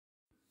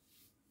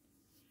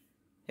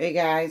Hey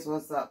guys,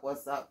 what's up?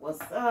 What's up?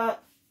 What's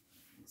up?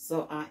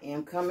 So I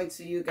am coming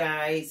to you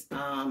guys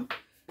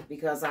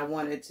because I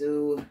wanted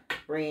to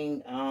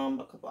bring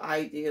a couple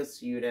ideas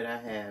to you that I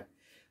have.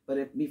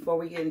 But before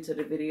we get into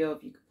the video,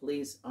 if you could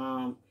please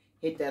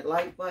hit that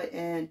like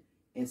button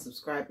and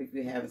subscribe if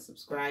you haven't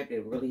subscribed.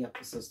 It really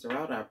helps the sister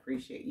out. I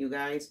appreciate you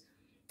guys.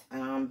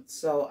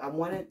 So I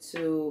wanted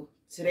to,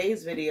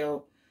 today's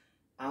video,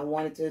 I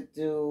wanted to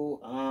do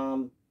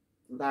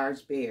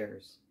large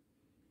bears.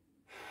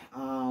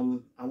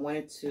 I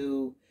wanted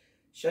to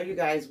show you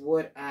guys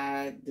what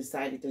I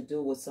decided to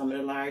do with some of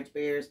the large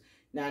bears.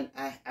 Now,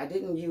 I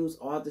didn't use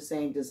all the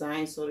same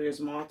designs, so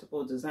there's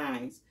multiple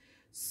designs.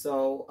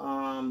 So,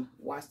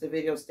 watch the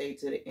video, stay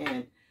to the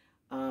end,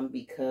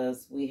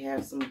 because we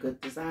have some good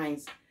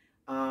designs.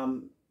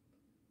 I'm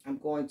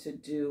going to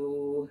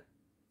do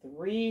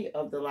 3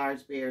 of the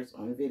large bears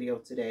on video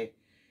today.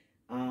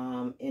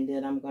 And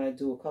then I'm going to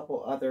do a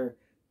couple other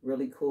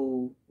really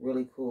cool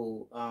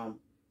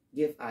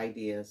gift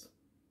ideas.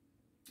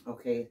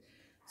 Okay,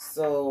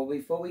 so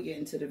before we get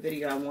into the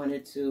video, I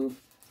wanted to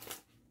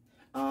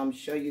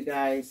show you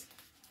guys,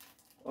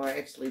 or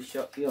actually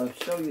show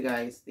you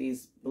guys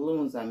these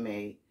balloons I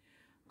made.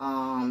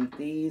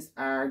 These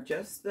are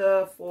just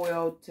the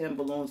foil 10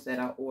 balloons that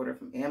I ordered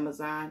from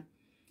Amazon.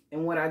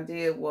 And what I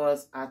did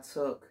was I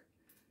took,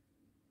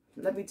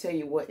 let me tell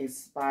you what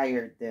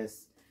inspired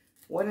this.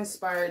 What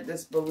inspired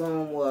this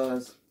balloon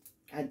was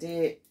I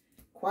did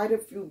quite a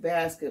few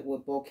baskets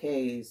with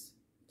bouquets,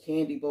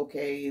 candy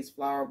bouquets,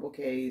 flower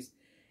bouquets,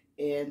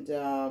 and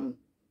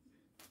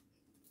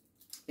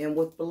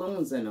with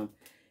balloons in them.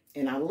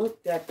 And I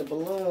looked at the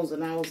balloons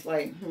and I was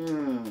like,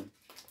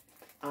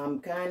 I'm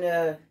kind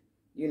of,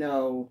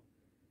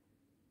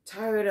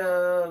 tired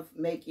of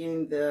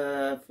making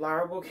the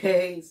flower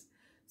bouquets.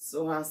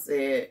 So I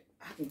said,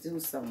 I can do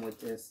something with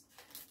this.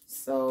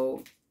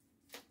 So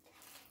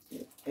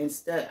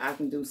I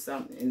can do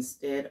something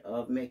instead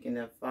of making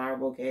the flower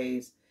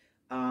bouquets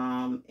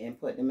and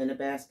putting them in a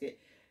basket.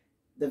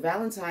 The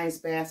Valentines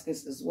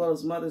baskets as well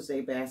as Mother's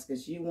Day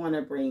baskets, you want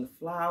to bring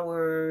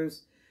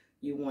flowers,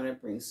 you want to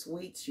bring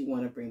sweets, you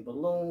want to bring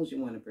balloons, you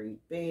want to bring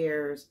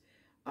bears,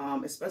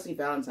 especially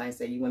Valentine's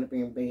Day, you want to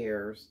bring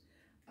bears.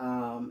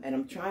 And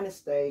I'm trying to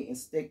stay and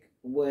stick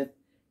with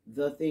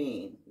the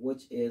theme,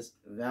 which is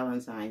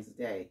Valentine's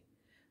Day.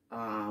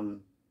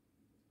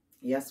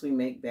 Yes, we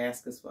make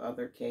baskets for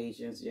other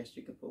occasions. Yes,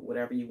 you can put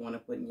whatever you want to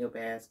put in your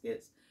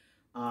baskets.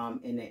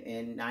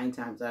 And 9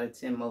 times out of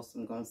 10, most of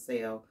them going to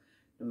sell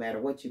no matter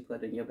what you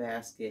put in your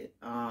basket.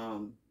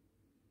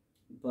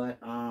 But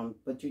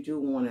you do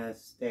want to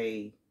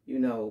stay,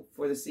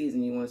 for the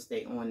season, you want to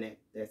stay on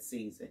that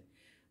season.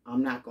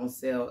 I'm not going to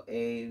sell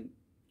a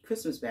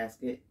Christmas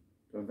basket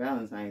for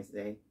Valentine's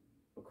Day,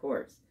 of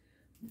course.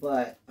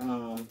 But,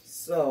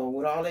 so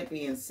with all that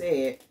being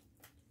said,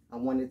 I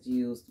wanted to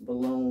use the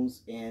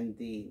balloons and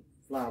the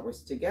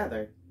flowers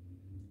together.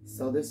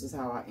 So this is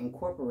how I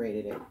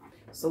incorporated it.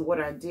 So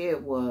what I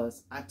did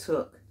was I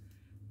took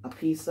a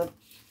piece of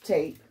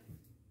tape,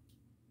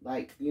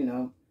 like,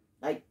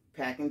 like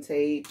packing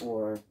tape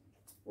or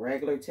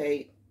regular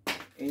tape.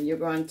 And you're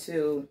going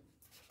to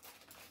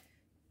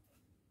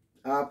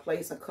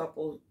place a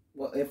couple,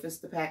 well, if it's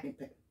the packing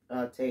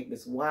tape,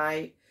 it's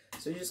wide.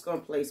 So you're just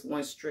going to place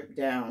 1 strip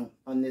down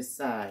on this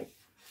side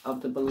of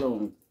the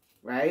balloon,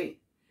 right?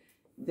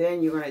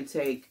 Then you're going to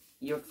take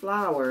your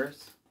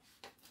flowers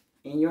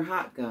and your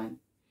hot gun.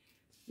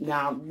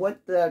 Now,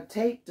 what the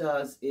tape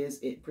does is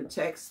it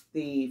protects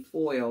the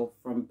foil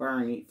from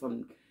burning,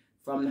 from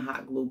the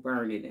hot glue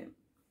burning it.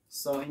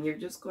 So, and you're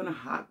just going to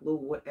hot glue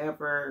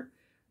whatever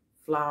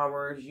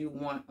flowers you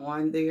want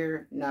on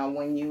there. Now,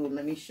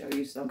 let me show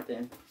you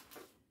something.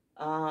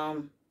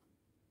 Okay,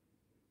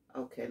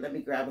 let me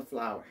grab a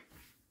flower.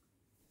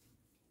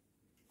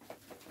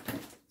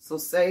 So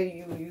say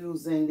you're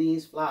using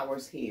these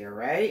flowers here,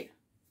 right?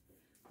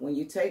 When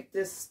you take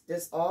this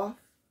off,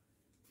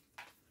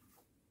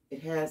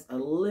 it has a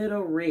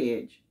little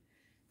ridge.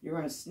 You're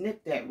going to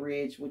snip that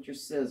ridge with your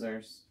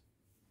scissors.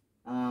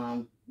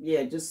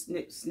 Yeah, just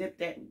snip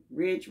that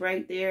ridge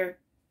right there.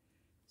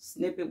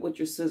 Snip it with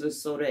your scissors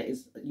so that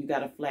you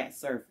got a flat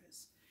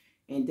surface.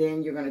 And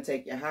then you're going to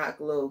take your hot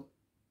glue,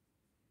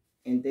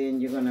 and then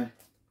you're going to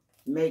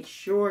make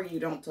sure you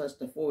don't touch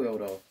the foil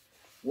though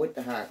with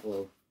the hot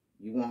glue.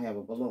 You won't have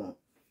a balloon.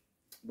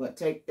 But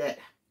take that,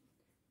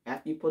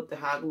 after you put the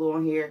hot glue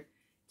on here,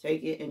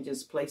 take it and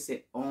just place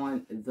it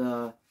on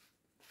the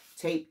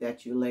tape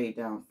that you laid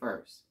down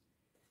first.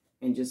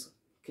 And just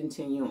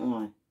continue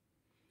on.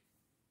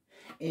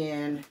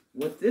 And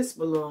with this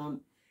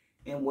balloon,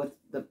 and with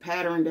the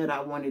pattern that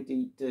I wanted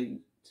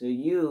to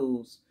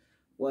use,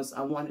 was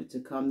I wanted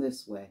to come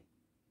this way.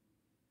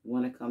 I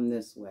want to come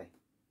this way.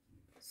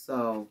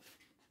 So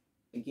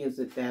it gives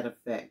it that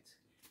effect.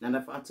 Now,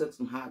 if I took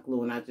some hot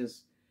glue and I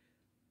just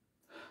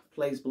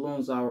placed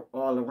balloons all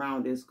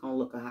around, it's going to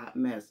look a hot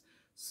mess.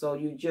 So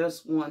you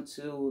just want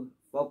to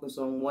focus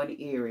on one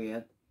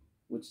area,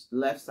 which is the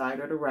left side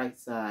or the right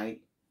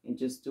side, and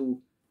just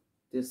do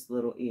this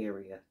little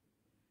area.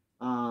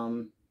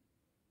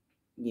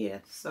 yeah,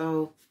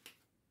 so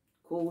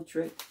cool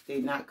trick.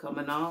 They're not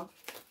coming off,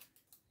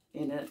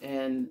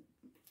 and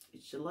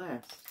it should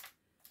last.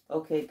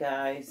 Okay,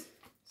 guys,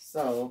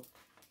 so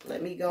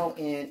let me go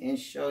in and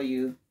show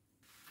you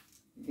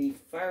the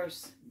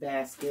first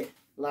basket,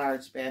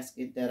 large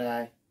basket that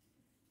I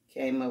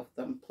came up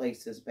with. I'm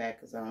place this back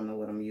because I don't know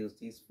what I'm gonna use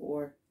these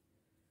for.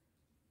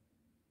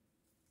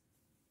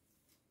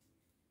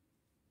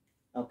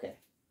 Okay,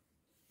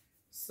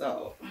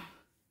 so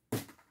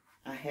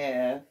I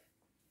have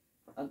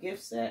a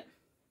gift set,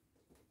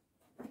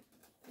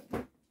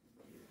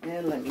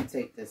 and let me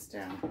take this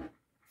down.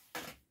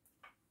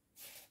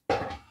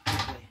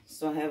 Okay,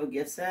 so I have a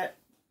gift set.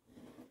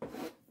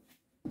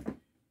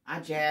 I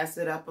jazzed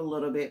it up a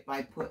little bit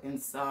by putting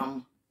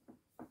some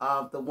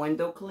of the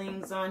window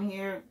clings on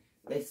here.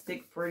 They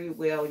stick pretty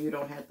well. You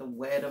don't have to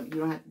wet them. You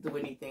don't have to do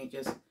anything.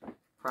 Just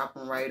prop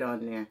them right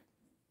on there.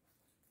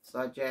 So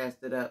I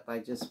jazzed it up by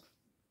just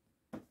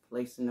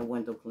placing the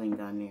window cling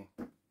on there.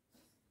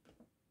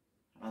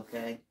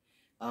 Okay.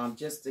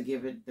 Just to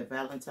give it the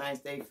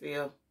Valentine's Day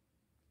feel.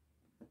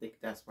 I think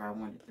that's where I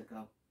wanted to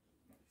go.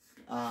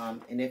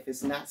 And if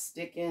it's not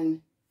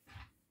sticking,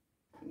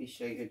 let me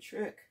show you a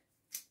trick.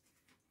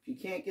 If you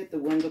can't get the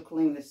window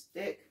cling to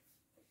stick,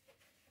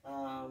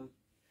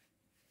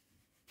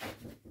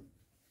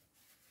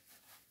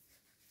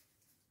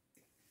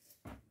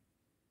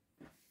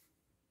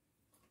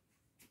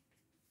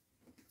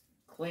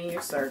 clean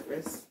your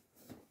surface.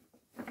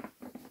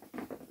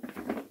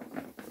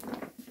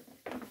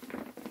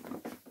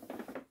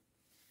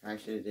 I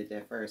should have did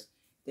that first.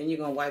 Then you're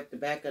going to wipe the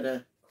back of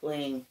the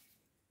cling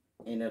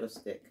and it'll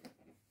stick.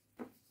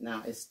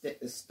 Now it's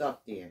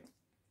stuck there.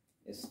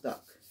 It's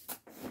stuck.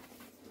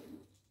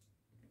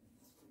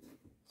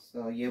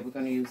 So yeah, we're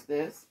going to use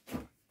this.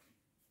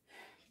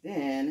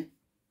 Then,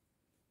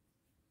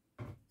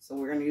 so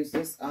we're going to use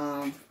this,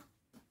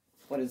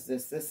 what is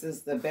this? This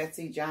is the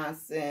Betsy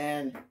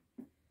Johnson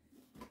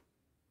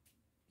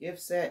gift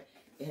set.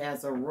 It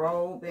has a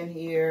robe in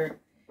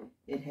here.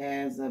 It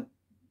has a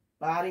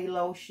body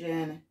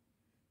lotion,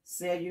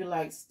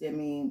 cellulite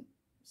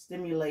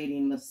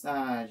stimulating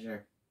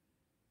massager.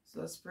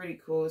 So it's pretty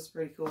cool. It's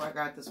pretty cool. I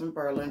got this from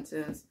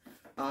Burlington's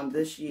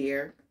this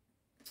year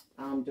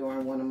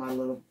during one of my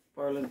little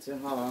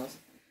Burlington hauls.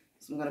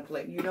 So I'm going to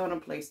place, you don't want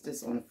to place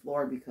this on the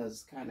floor because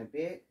it's kind of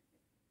big.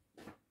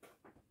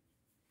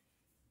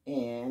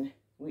 And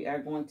we are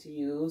going to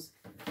use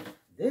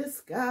this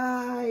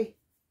guy.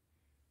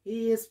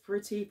 He is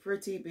pretty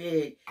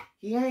big.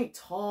 He ain't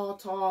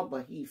tall,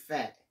 but he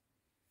fat.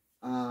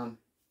 You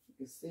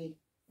can see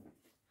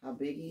how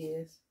big he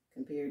is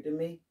compared to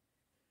me.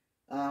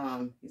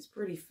 He's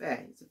pretty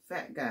fat. He's a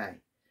fat guy.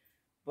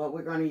 But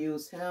we're going to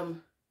use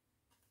him.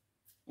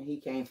 And he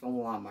came from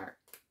Walmart.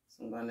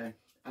 So I'm going to,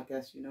 I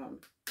guess, you know,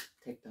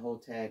 take the whole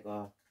tag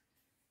off.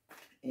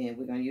 And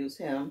we're going to use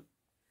him.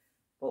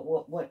 But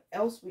what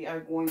else we are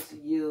going to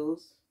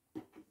use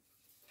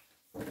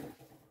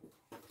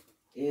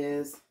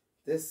is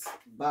this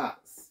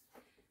box.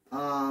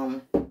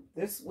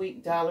 This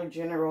week Dollar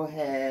General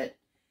had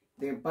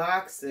their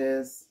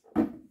boxes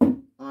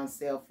on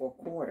sale for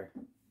a quarter.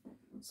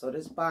 So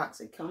this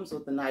box, it comes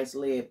with a nice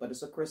lid, but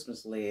it's a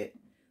Christmas lid.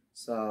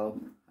 So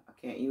I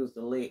can't use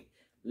the lid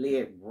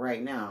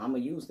right now. I'm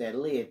going to use that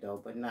lid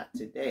though, but not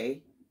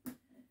today.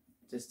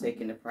 Just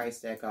taking the price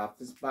tag off.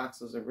 This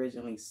box was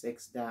originally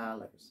 $6. So I'm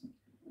going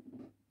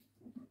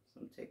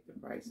to take the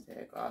price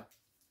tag off.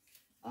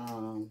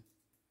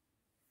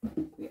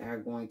 We are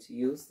going to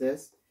use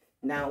this.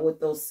 Now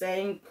with those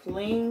same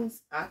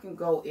cleans, I can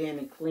go in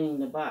and clean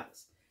the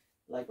box.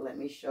 Like, let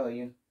me show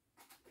you.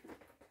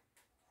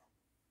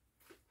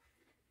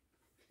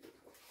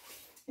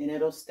 And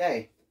it'll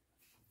stay.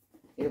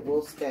 It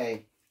will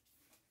stay.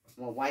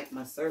 I'm going to wipe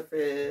my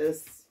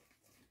surface.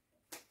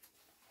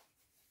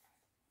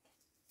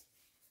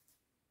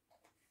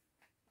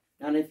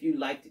 And if you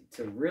like it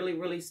to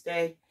really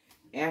stay,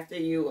 after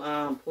you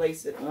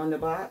place it on the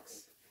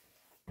box,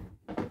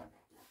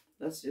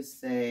 let's just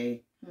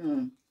say,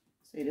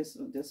 say this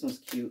one's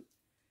cute.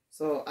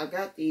 So I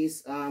got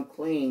these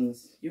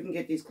clings. You can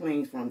get these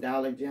clings from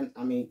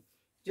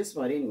just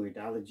about anywhere.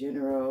 Dollar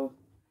General.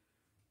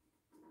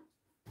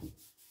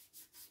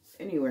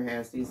 Anywhere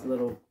has these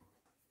little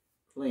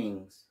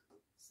clings.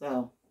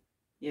 So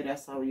yeah,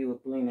 that's how you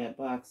would clean that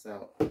box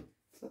out.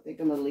 So I think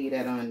I'm gonna leave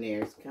that on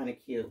there. It's kind of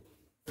cute.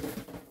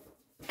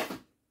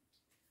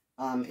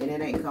 And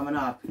it ain't coming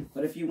off.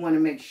 But if you want to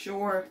make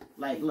sure,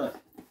 like, look,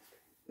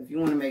 if you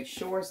want to make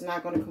sure it's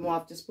not going to come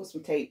off, just put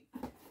some tape,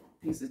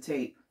 piece of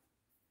tape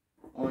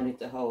on it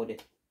to hold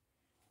it.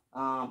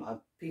 A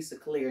piece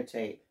of clear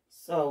tape.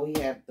 So we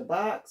have the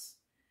box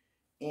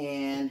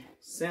and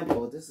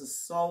simple. This is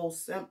so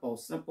simple,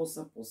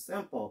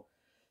 simple.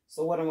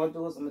 So what I'm going to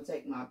do is I'm going to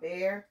take my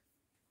bear.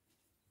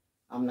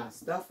 I'm not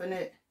stuffing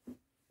it.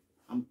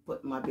 I'm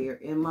putting my bear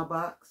in my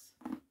box.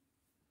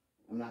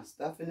 I'm not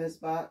stuffing this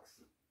box.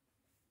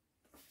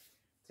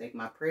 Take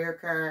my prayer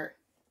card,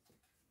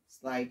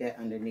 slide that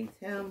underneath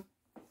him.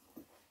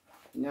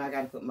 Now I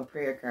got to put my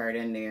prayer card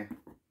in there.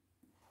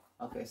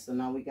 Okay, so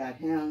now we got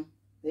him.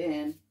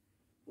 Then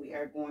we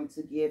are going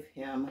to give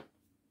him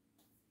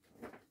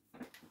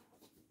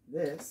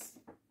this.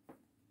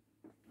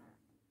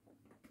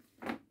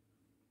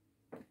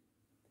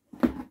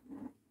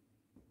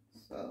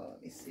 So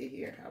let me see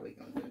here how we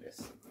gonna do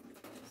this.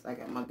 So I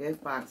got my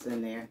gift box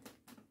in there.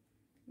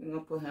 We're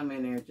gonna put him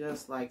in there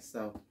just like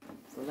so.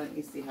 So let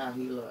me see how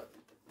he look.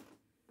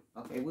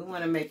 Okay, we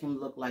want to make him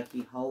look like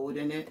he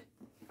holding it.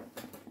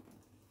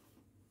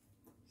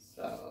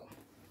 So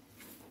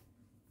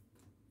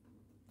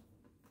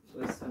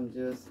twist him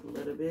just a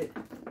little bit.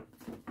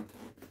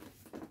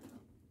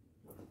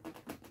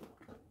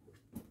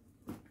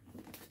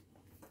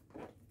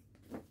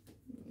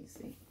 Let me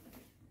see.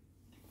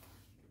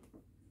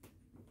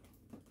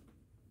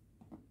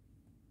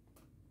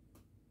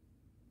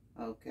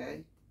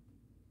 Okay.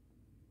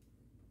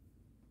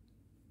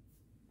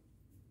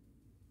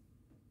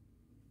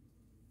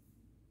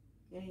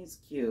 Yeah, he's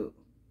cute.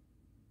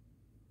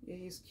 Yeah,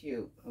 he's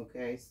cute.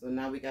 Okay, so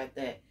now we got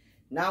that.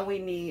 Now we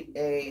need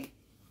a,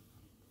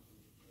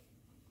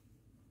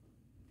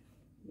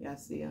 y'all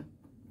see him?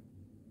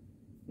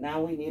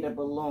 Now we need a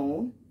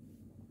balloon.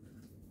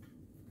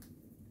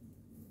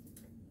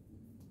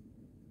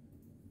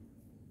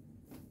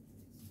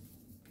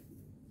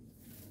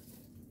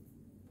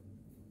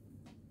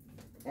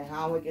 And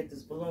how we get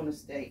this balloon to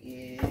stay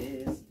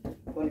is,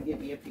 I'm going to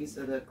get me a piece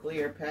of the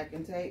clear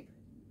packing tape.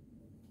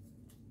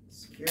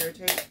 Secure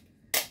tape,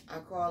 I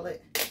call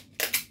it.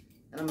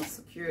 And I'm going to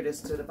secure this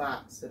to the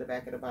box, to the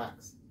back of the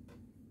box.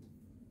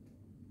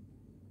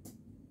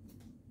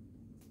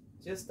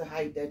 Just the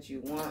height that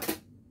you want. I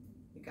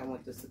think I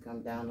want this to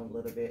come down a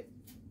little bit,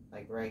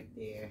 like right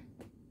there.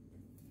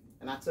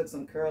 And I took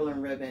some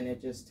curling ribbon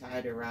and just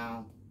tied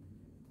around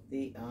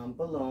the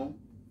balloon.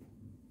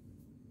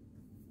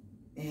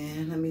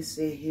 And let me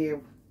see here.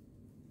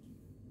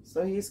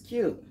 So he's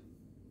cute.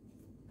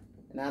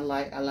 And I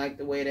like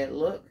the way that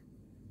look.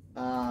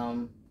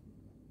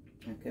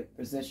 I could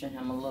position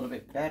him a little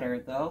bit better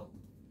though.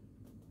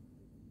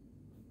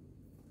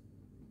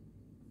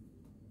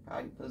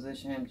 Probably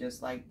position him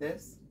just like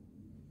this.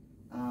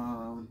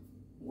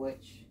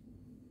 Which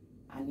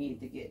I need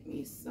to get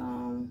me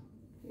some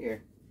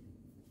here.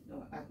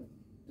 No, I can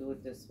do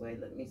it this way.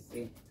 Let me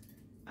see.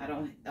 I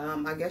don't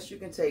I guess you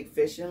can take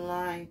fishing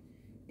line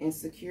and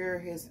secure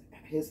his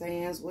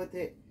hands with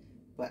it,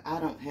 but I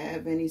don't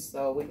have any,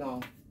 so we're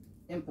gonna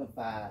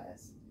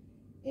improvise.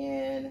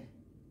 And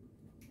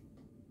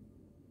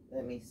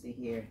let me see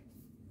here.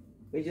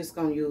 We're just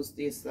gonna use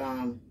this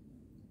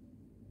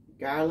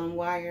garland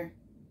wire.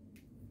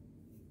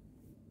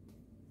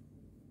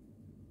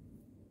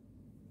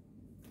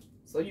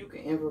 So you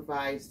can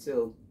improvise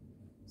too.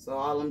 So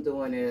all I'm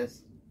doing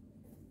is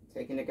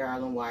taking the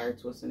garland wire,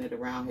 twisting it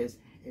around his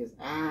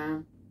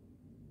arm.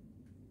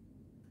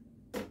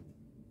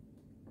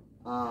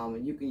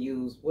 You can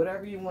use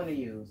whatever you want to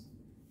use.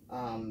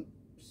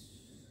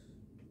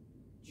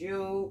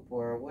 Jute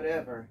or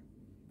whatever.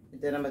 And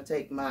then I'm going to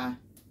take my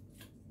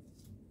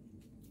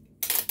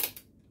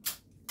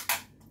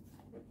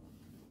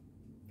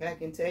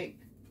packing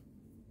tape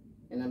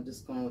and I'm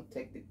just going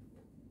to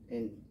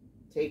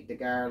tape the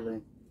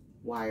garland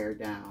wire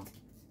down.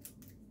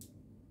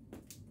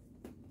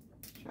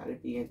 Try to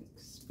be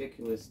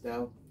inconspicuous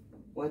though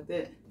with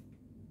it.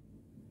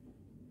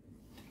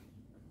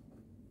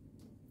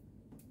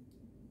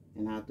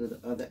 And I'll do the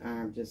other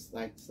arm just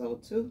like so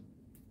too.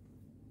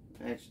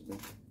 Actually,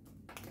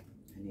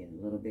 I need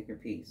a little bigger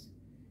piece.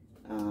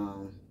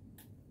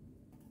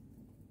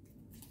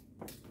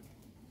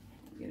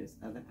 Get his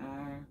other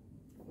arm.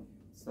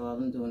 So all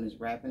I'm doing is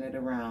wrapping it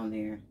around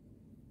there.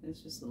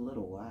 It's just a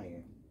little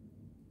wire.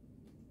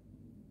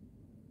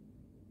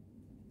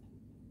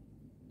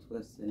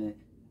 Twisting it.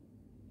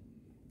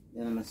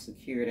 Then I'm going to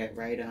secure that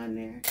right on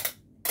there.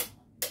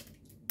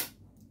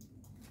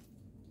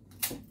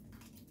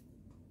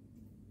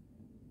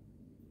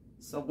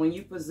 So when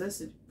you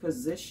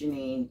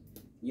positioning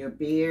your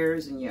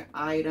bears and your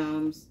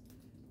items,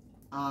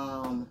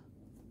 having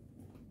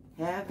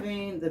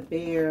the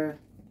bear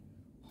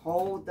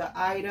hold the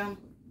item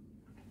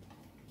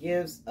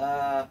gives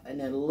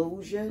an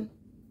illusion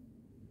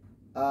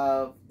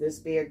of this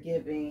bear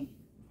giving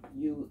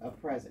you a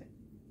present.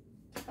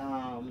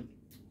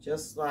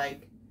 Just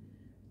like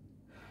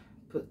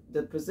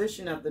the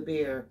position of the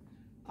bear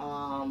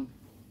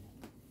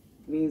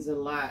means a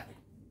lot.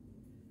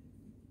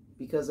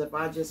 Because if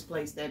I just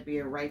place that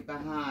beer right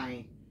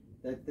behind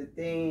the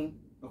thing,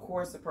 of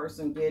course the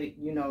person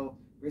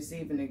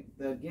receiving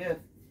the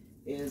gift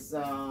is,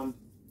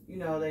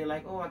 they're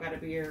like, oh, I got a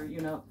beer,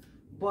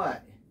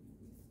 But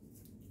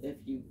if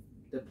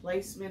the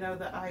placement of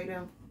the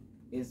item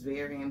is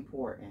very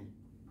important.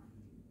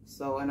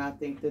 So, and I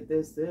think that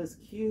this is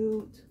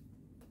cute.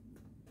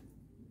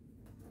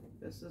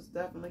 This is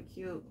definitely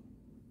cute.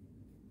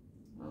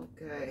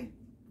 Okay.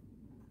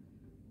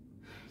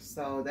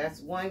 So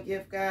that's one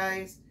gift,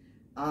 guys.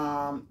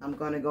 I'm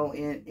going to go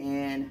in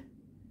and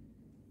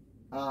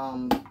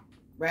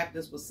wrap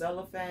this with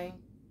cellophane.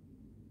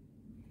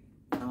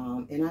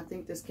 And I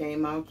think this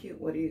came out cute.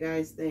 What do you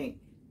guys think?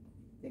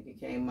 Think it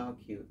came out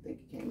cute. Think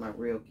it came out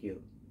real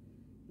cute.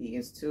 He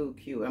is too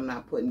cute. I'm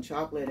not putting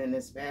chocolate in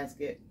this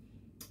basket.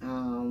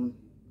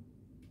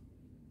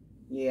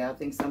 Yeah, I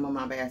think some of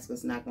my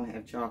baskets not going to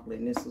have chocolate,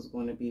 and this is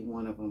going to be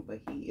one of them,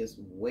 but he is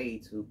way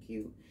too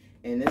cute.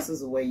 And this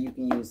is a way you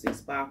can use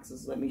these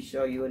boxes. Let me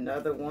show you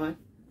another one.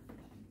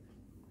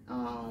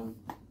 I'm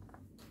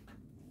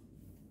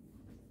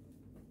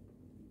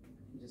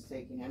just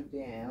taking him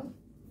down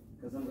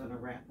because I'm going to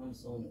wrap him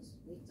soon as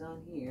he's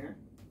done here.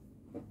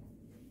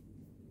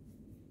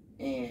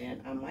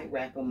 And I might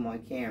wrap him on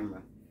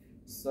camera.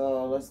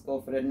 So let's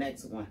go for the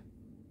next one.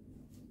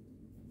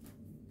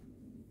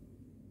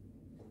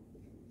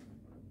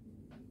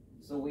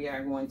 So we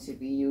are going to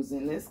be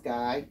using this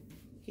guy.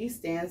 He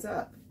stands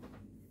up.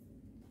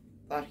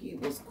 Thought he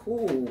was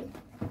cool.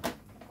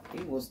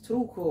 He was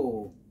too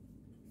cool.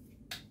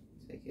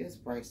 Take his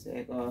price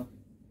tag off.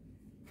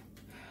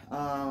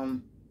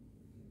 So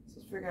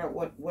let's figure out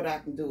what I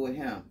can do with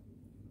him.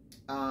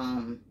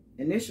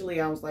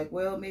 Initially I was like,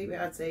 well, maybe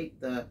I'll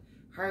take the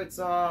hearts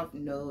off.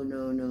 No.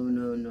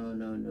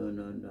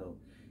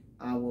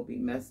 I will be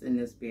messing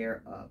this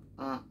bear up.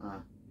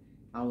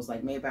 I was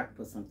like, maybe I could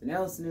put something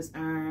else in his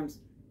arms.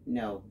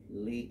 No,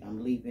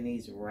 I'm leaving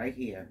these right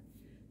here.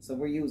 So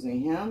we're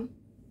using him.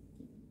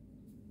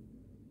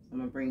 I'm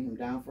going to bring him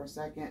down for a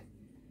second.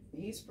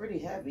 He's pretty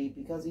heavy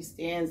because he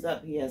stands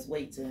up. He has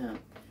weight to him.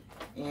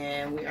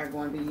 And we are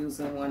going to be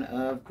using one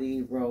of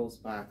the rose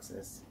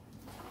boxes.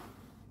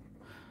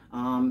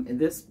 And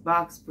this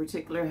box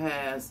particular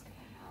has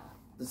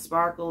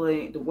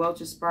the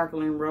Welch's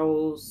Sparkling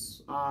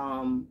Rose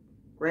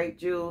grape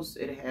juice.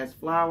 It has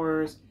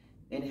flowers.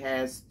 It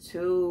has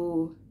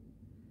 2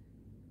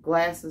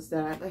 glasses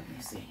that let me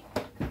see.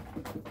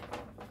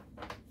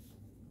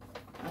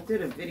 I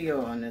did a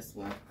video on this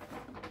one,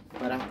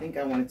 but I think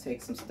I want to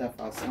take some stuff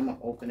out, so I'm going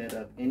to open it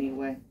up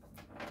anyway.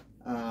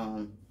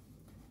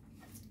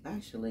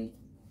 Actually,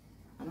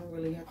 I don't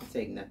really have to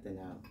take nothing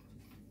out.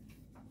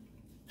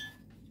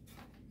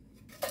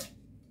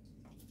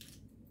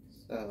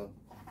 So,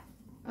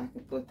 I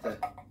can put the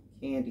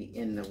candy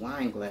in the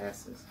wine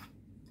glasses.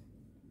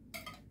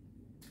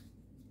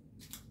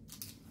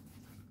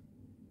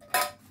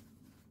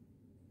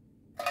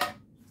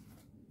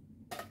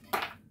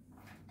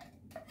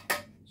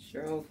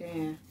 Sure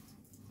can.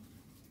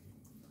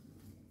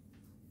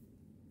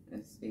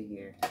 Let's see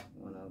here.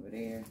 One over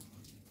there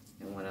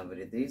and one over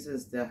there. These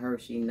is the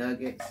Hershey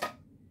Nuggets.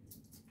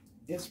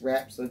 It's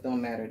wrapped, so it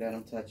don't matter that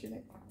I'm touching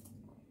it.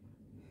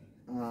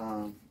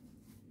 And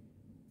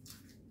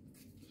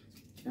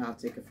I'll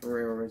take a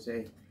Ferrero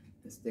Rocher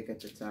and stick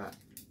at the top.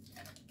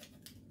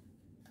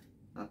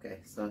 Okay,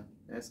 so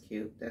that's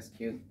cute. That's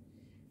cute.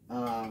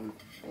 Well,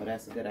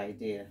 that's a good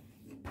idea.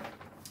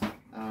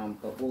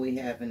 But what we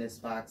have in this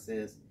box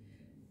is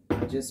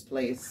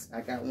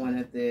I got one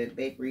of the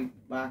bakery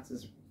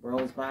boxes,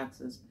 rose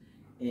boxes,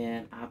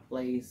 and I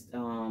placed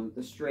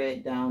the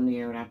shred down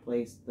there, and I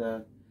placed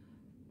the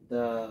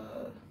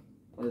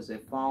what is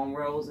it, foam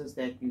roses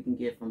that you can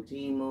get from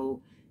Temu,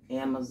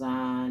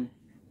 Amazon.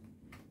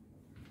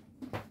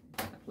 I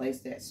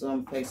placed that, so I'm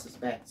gonna place this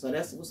back. So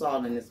that's what's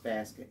all in this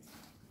basket.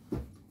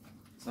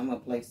 So I'm gonna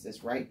place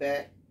this right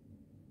back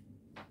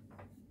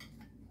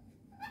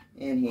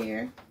in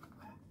here.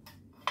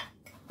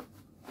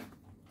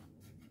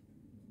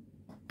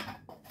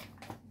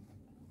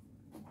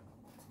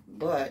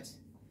 But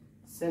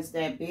since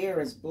that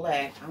bear is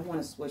black, I want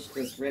to switch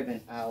this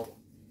ribbon out.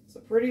 It's a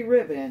pretty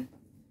ribbon,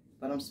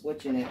 but I'm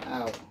switching it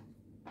out.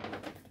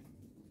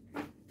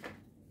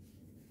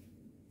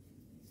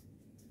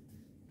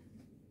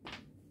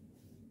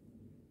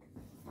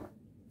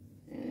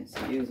 And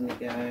excuse me,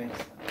 guys.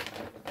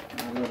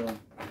 My little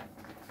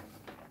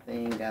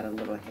thing got a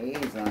little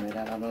haze on it.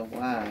 I don't know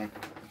why.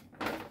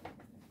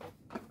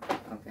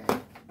 Okay.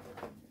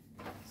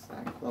 So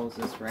I close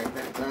this right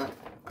back up.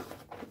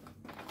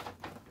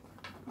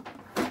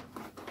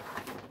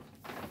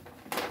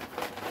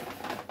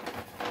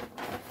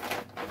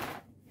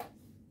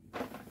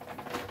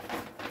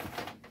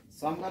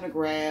 So I'm going to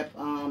grab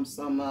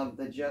some of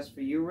the Just For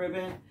You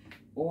ribbon,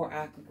 or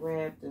I could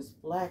grab this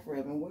black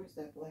ribbon. Where's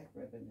that black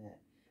ribbon at?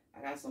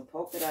 I got some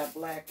polka dot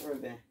black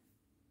ribbon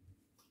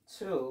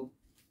too.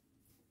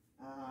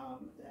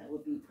 That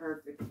would be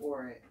perfect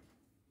for it.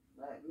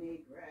 Let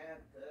me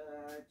grab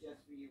the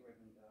Just For You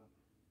ribbon though.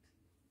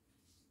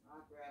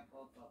 I'll grab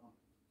both of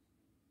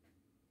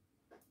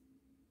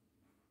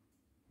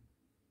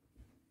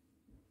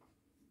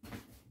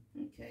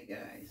them. Okay,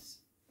 guys.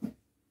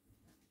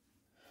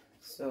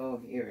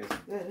 So here is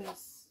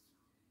this.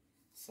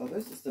 So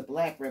this is the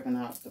black ribbon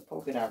the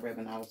polka dot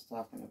ribbon I was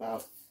talking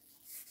about.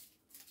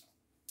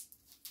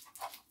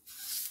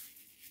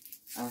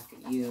 I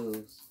could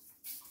use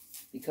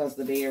because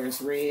the bear is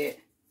red.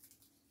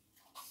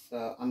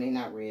 So I mean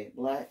not red,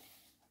 black.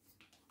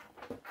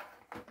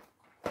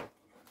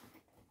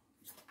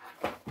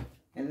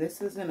 And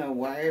this isn't a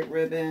wired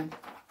ribbon,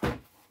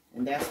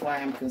 and that's why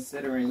I'm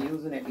considering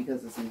using it,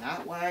 because it's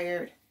not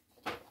wired.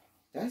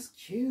 That's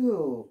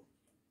cute.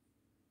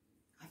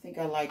 think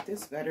I like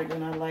this better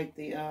than I like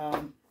the,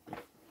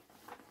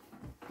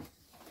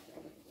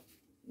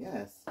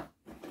 yes,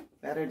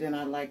 better than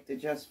I like the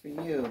Just For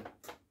You.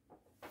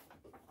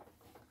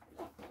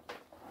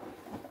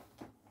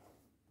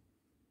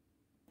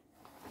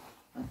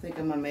 I think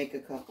I'm gonna make a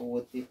couple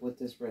with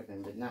this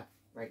ribbon, but not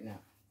right now.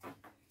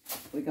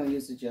 We're gonna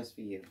use it Just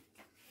For You.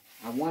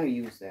 I want to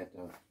use that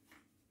though.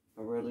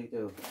 I really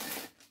do.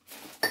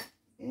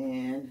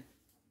 And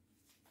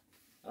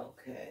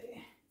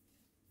okay,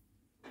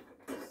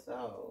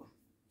 so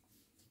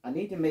I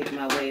need to make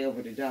my way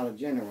over to Dollar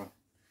General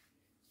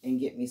and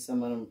get me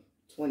some of them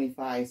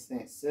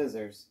 25-cent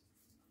scissors.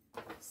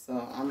 So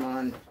I'm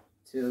going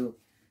to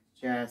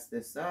jazz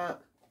this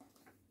up.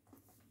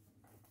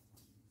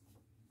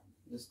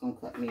 Just gonna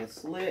cut me a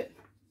slit.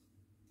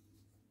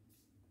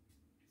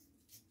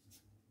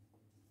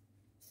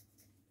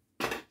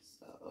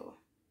 So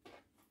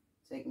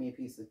take me a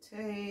piece of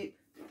tape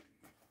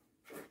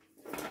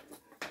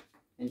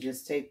and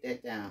just tape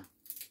that down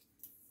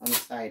on the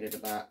side of the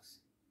box.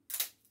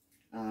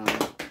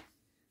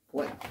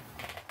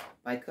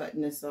 By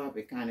cutting this off,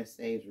 it kind of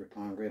saves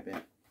on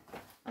ribbon.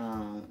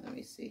 Let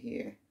me see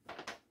here.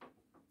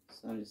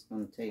 So I'm just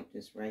going to tape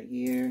this right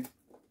here.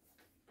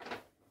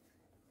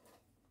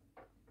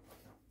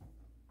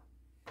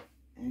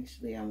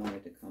 Actually, I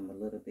wanted to come a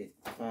little bit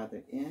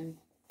farther in.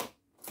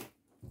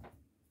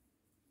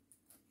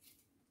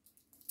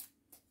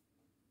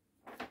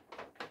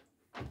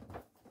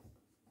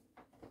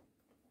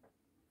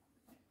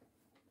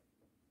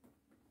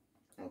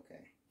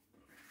 Okay.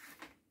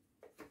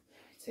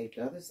 Tape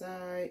the other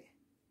side.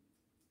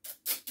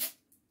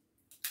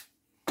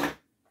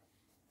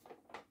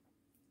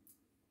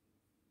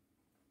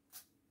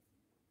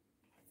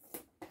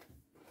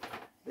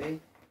 See?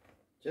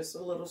 Just a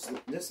little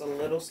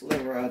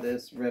sliver of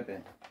this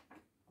ribbon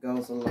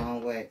goes a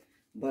long way.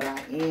 But I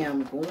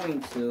am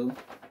going to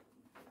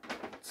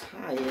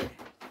tie it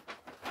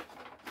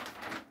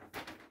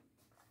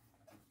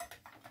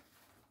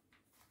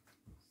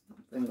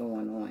something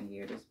going on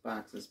here. This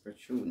box is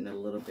protruding a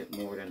little bit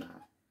more than I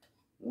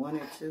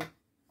wanted to.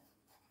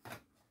 I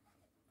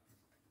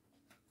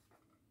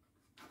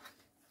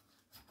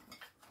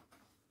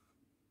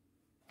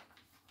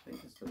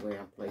think it's the way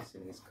I'm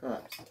placing these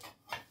cups.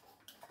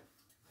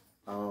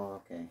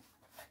 Oh, okay.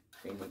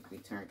 They need to be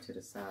turned to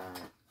the side.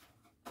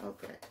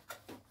 Okay.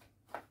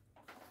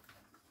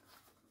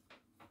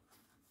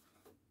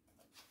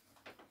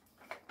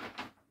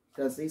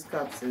 Because these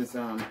cups is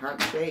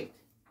heart-shaped.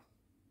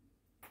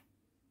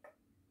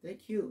 They're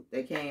cute.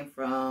 They came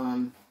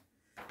from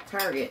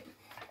Target.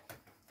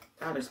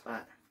 Dollar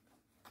Spot.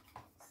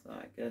 So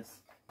I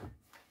guess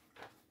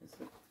it's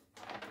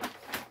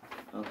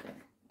okay.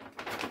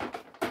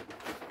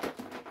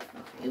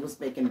 It was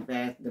making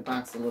the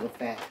box a little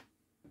fat.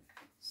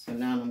 So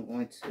now I'm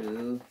going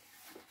to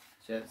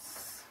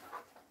just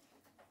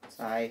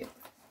tie it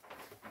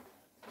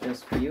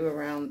Just For You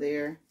around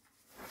there.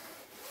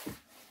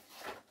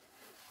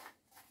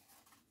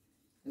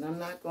 And I'm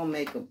not going to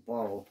make a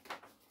bow.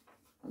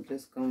 I'm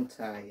just going to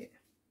tie it.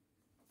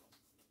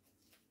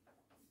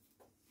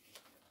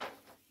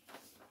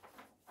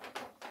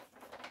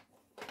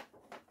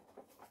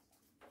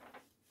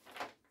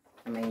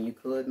 I mean, you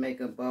could make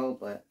a bow,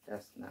 but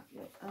that's not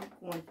what I'm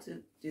going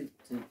to do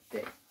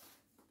today.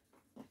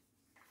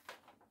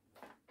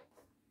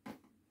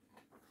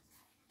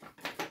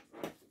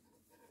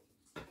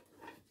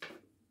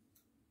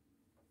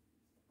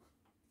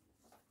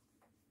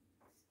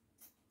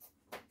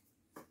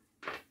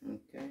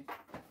 Okay,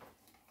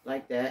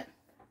 like that.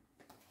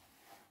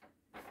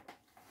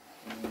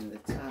 And the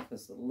top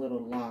is a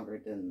little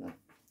longer than the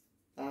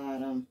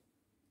bottom.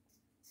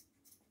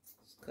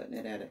 Just cutting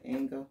it at an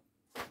angle.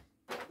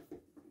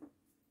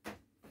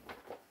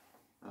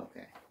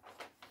 Okay,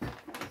 so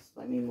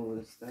let me move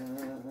this stuff.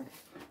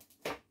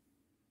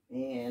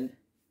 And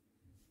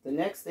the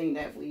next thing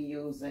that we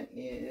using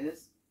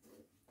is,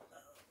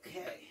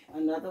 okay,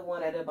 another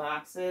one of the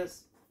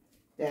boxes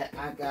that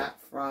I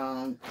got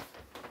from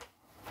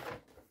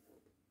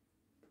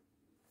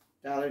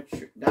Dollar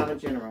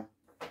General.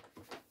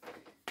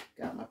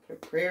 Got my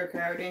prayer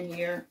card in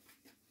here.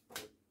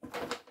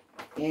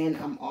 And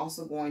I'm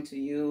also going to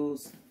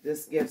use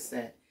this gift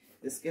set.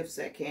 This gift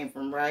set came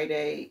from Rite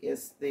Aid.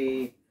 It's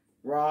the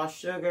raw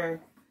sugar.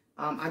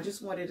 I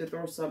just wanted to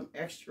throw some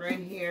extra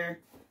in here.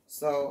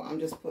 So I'm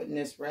just putting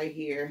this right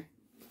here.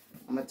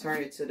 I'm going to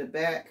turn it to the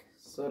back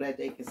so that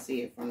they can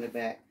see it from the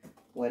back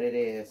what it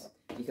is.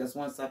 Because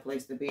once I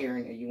place the beer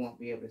in there, you won't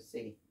be able to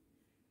see.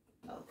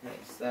 Okay,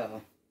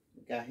 so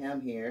we got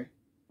him here.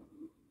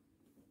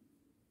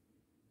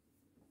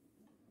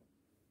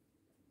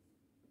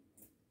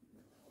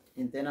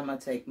 And then I'm going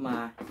to take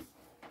my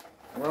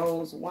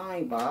rose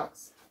wine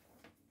box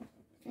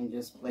and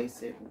just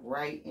place it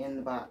right in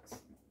the box.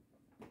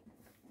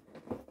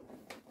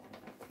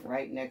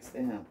 Right next to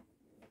him.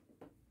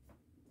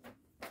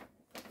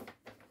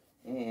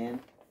 And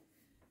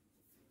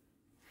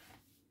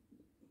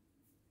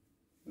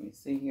let me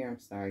see here. I'm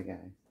sorry, guys.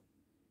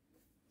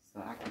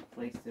 So I can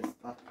place this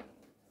up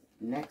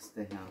next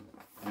to him,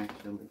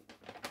 actually.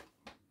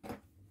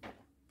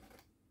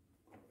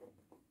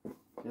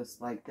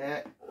 Just like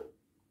that.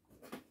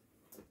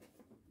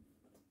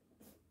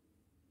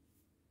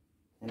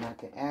 And I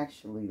can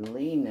actually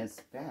lean this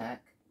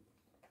back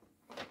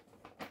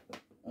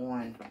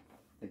on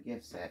the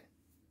gift set.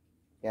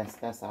 Yes,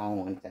 that's how I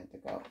want that to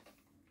go.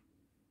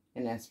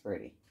 And that's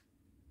pretty.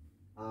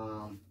 I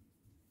can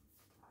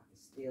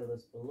steal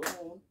this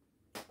balloon.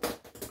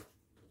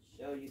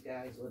 Show you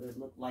guys what it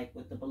looked like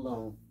with the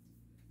balloon.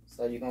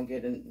 So you're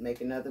gonna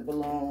make another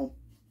balloon.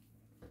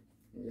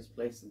 And just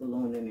place the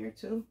balloon in there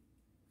too.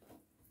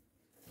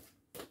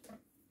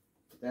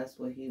 That's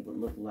what he would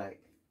look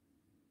like.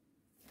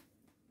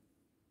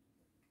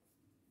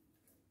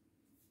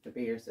 The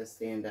bears that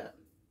stand up.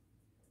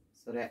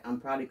 So that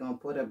I'm probably going to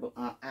put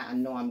I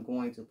know I'm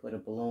going to put a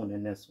balloon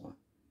in this one.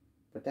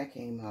 But that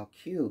came out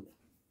cute.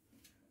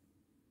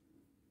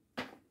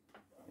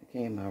 It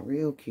came out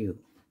real cute.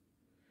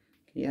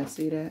 Can y'all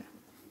see that?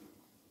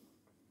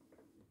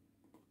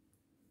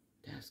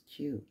 That's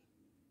cute.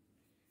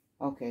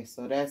 Okay,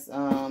 so that's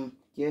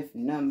gift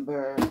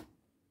number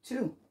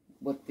 2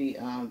 with the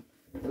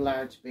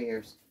large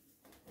bears.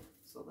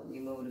 So let me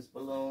move this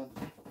balloon.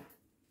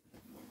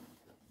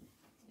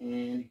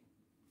 And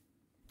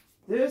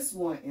this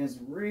one is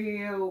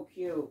real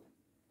cute.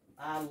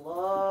 I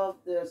love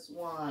this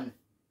one.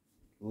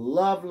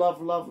 Love, love,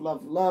 love,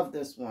 love, love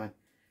this one.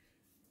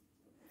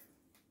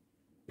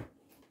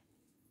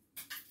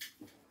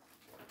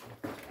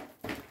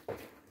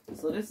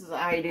 So this is an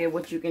idea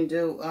what you can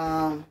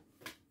do.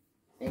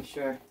 Make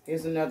sure.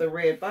 Here's another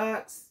red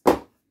box.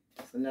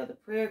 It's another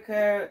prayer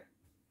card.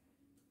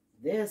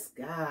 This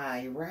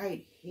guy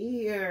right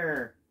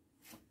here.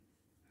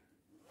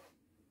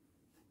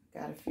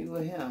 Got a few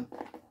of him.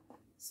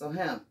 So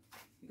him,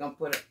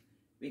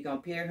 we're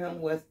gonna pair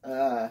him with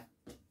a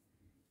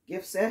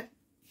gift set.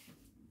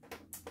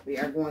 We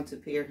are going to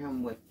pair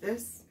him with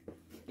this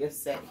gift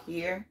set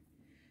here.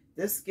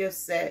 This gift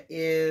set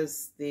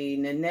is the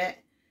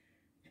Nanette,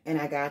 and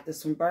I got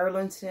this from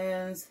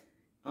Valentines.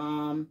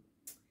 And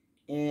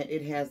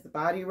it has the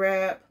body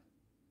wrap,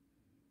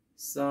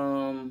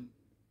 some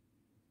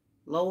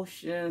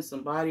lotion,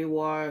 some body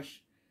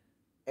wash,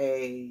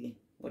 a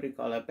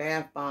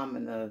bath bomb,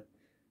 and a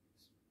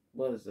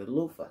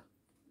loofah,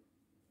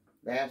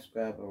 bath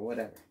scrub or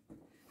whatever.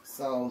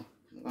 So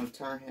I'm gonna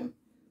turn him.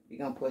 We're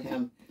gonna put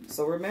him.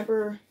 So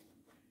remember,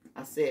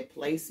 I said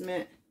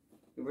placement.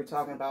 We were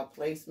talking about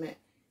placement.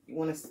 You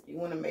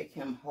wanna make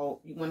him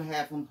hold. You wanna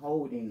have him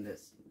holding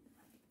this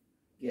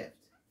gift.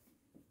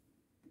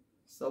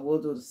 So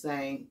we'll do the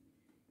same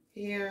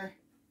here.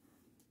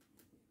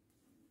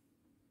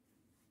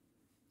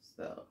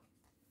 So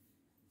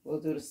we'll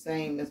do the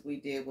same as we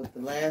did with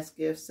the last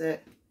gift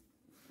set.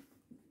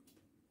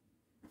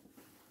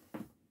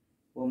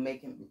 We'll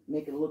make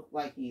it look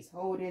like he's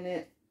holding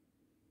it.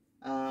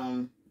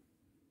 And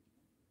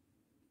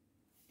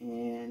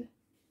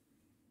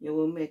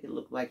we'll make it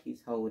look like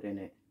he's holding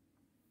it.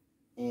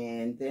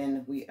 And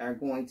then we are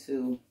going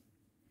to,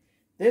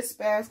 this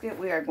basket,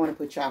 we are going to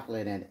put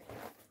chocolate in it.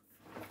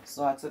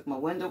 So I took my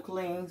window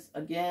clings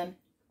again,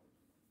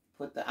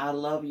 put the I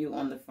love you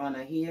on the front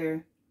of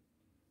here.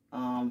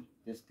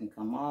 This can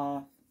come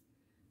off.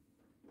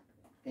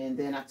 And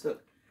then I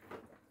took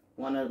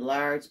one of the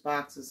large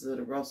boxes of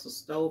the Russell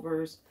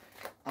Stovers.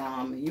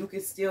 You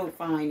can still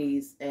find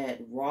these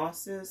at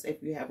Ross's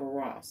if you have a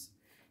Ross.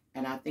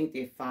 And I think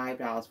they're $5,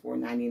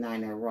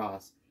 $4.99 at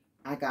Ross.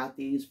 I got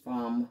these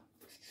from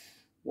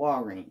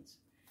Walgreens.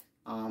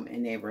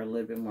 And they were a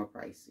little bit more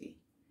pricey.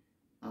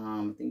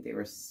 I think they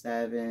were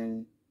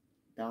 $7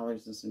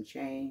 and some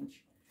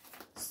change.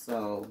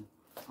 So,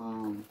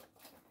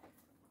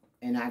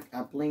 and I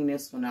bling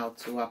this one out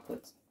too. I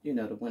put,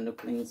 the window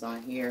cleans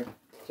on here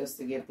just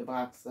to give the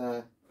box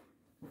a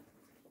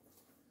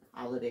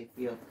holiday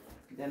feel.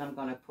 Then I'm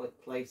gonna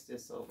place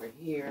this over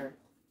here.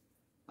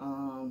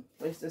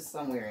 Place this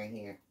somewhere in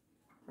here.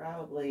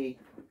 Probably,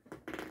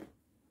 I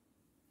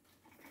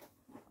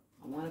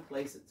want to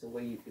place it to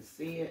where you can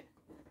see it.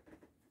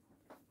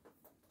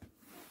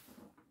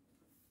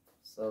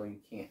 So you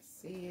can't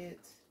see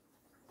it.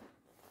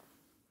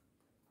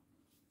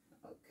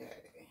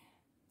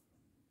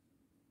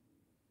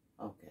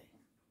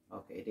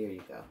 Okay, there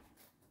you go.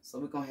 So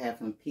we're going to have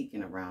him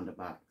peeking around the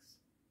box.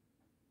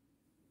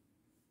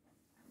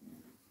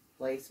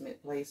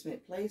 Placement,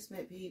 placement,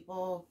 placement,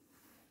 people.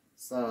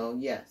 So,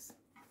 yes.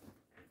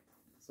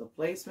 So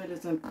placement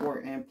is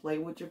important. Play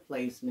with your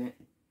placement.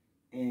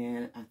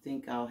 And I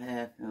think I'll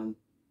have him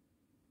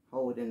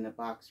holding the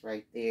box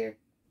right there.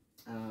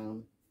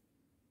 And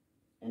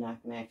I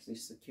can actually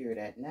secure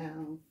that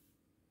now.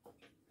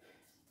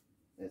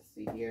 Let's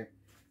see here.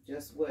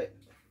 Just with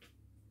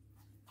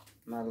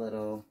my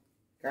little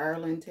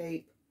garland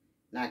tape.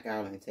 Not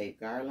garland tape,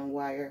 garland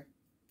wire.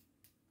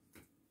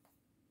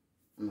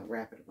 I'm going to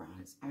wrap it around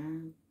his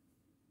arm.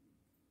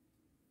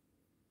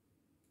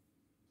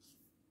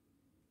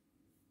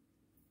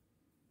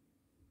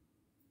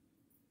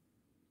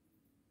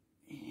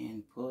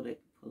 And pull it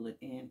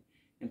in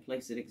and place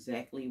place it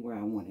exactly where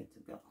I want it to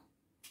go.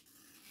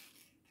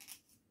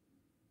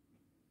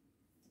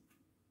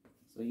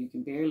 So you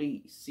can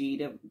barely see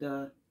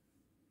the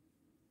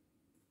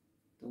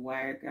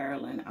wire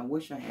garland. I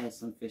wish I had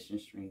some fishing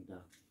string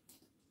though.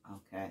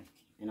 Okay,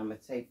 and I'm gonna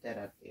tape that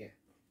up there.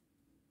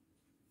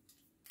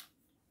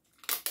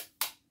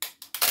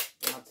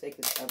 And I'll take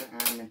this other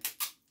arm and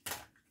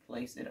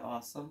place it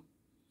also.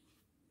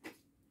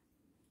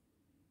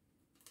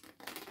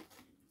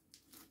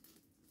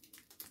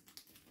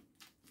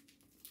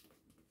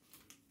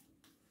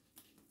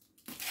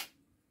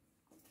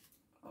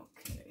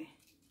 Okay,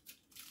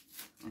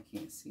 I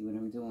can't see what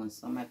I'm doing,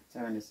 so I'm gonna have to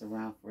turn this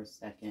around for a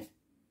second.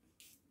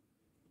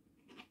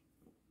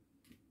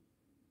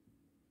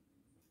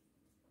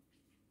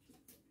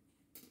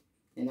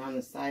 And on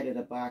the side of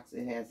the box,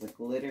 it has a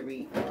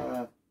glittery,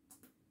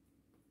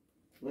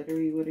 what do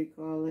you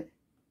call it?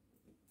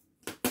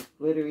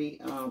 Glittery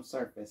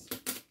surface.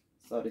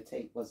 So the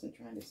tape wasn't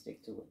trying to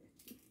stick to it.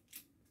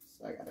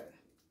 So I gotta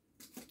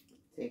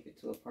tape it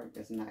to a part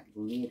that's not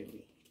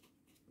glittery.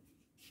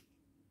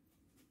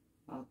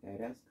 Okay,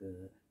 that's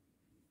good.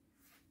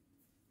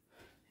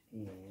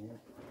 And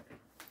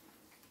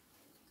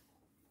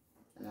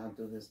I'll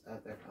do this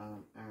other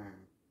arm.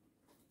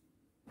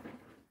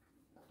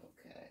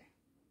 Okay.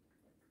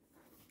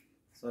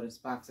 So this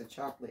box of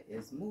chocolate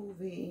is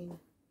moving.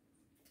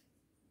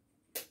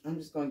 I'm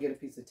just going to get a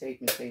piece of tape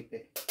and tape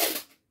it.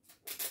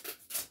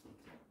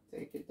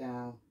 Tape it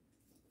down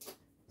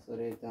so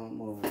that it don't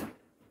move.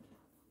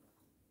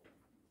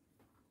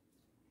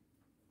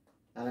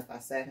 And if I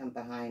sat him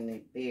behind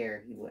it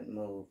there, he wouldn't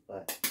move.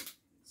 But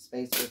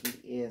space where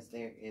he is,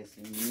 there is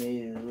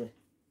no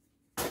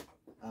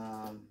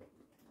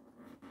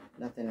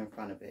nothing in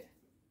front of it.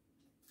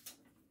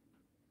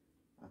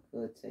 I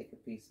could take a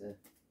piece of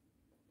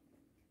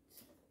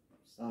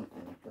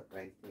something and put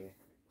right there.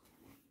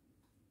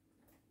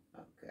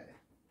 Okay,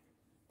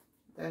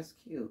 that's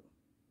cute.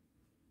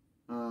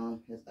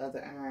 His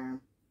other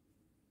arm,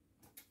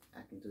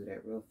 I can do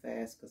that real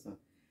fast because I'm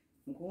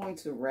going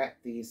to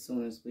wrap these as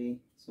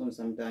soon as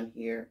I'm done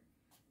here.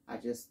 I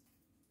just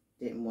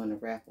didn't want to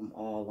wrap them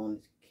all on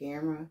the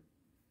camera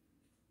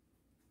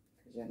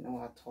because y'all know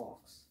I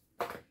talks.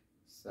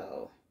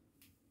 So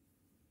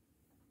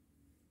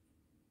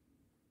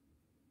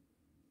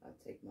I'll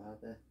take my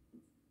other.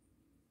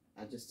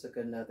 I just took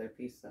another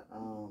piece of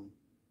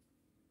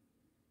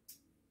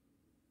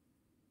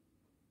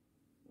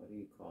what do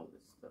you call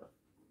this stuff?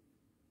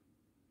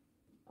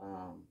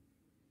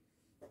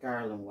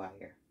 Garland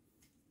wire.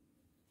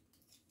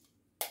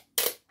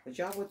 But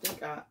y'all would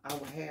think I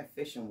would have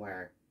fishing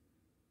wire.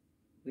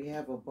 We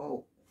have a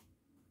boat.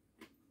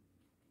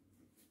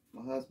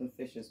 My husband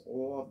fishes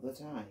all the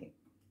time.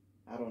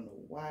 I don't know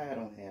why I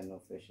don't have no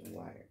fishing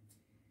wire.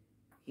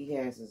 He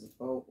has his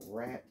boat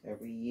wrapped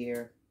every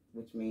year,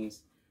 which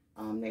means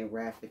they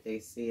wrap it, they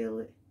seal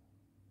it.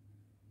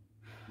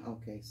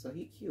 Okay, so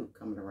he cute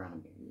coming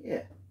around here.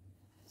 Yeah.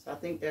 So I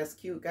think that's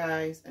cute,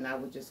 guys. And I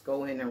would just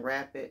go in and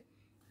wrap it.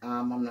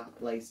 I'm not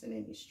placing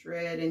any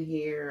shred in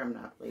here. I'm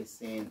not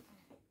placing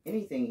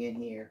anything in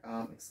here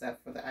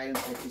except for the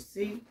items that you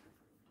see.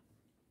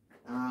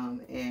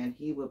 And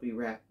he will be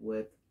wrapped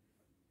with,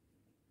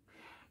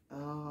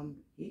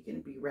 he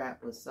can be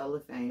wrapped with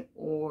cellophane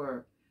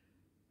or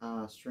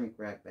shrink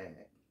wrap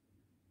bag.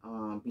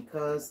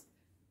 Because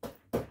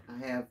I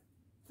have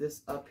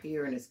this up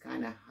here and it's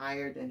kind of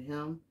higher than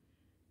him.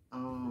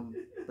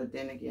 But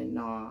then again,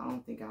 no, I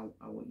don't think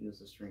I would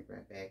use a shrink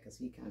wrap bag because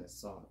he kind of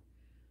soft.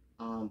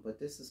 But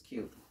this is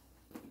cute.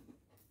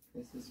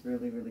 This is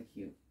really, really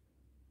cute.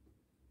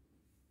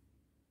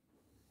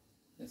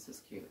 This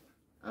is cute.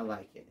 I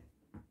like it.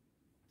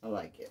 I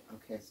like it.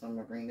 Okay, so I'm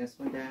going to bring this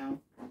one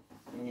down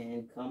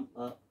and come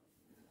up.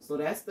 So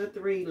that's the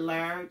 3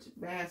 large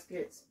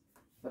baskets.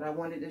 But I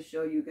wanted to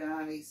show you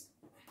guys.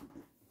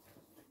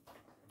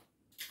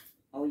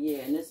 Oh, yeah,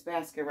 and this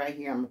basket right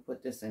here, I'm going to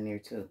put this in there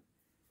too.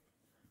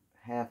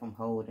 Have them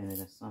holding it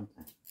or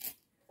something.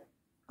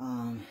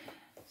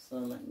 So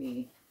let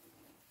me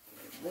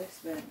put this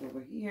back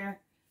over here.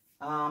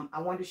 I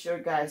wanted to show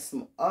you guys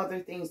some other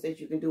things that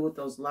you can do with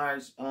those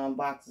large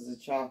boxes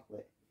of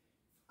chocolate.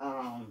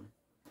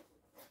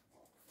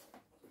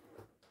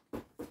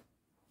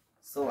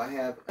 So I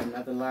have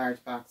another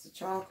large box of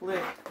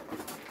chocolate.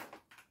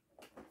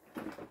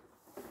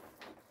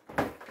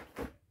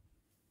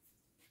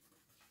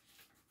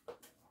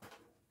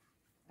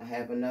 I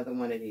have another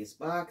one of these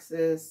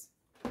boxes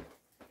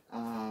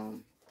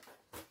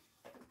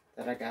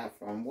that I got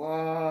from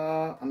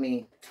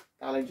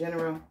Dollar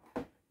General.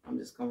 I'm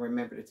just going to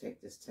remember to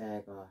take this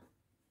tag off.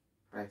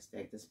 Price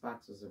tag. This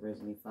box was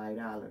originally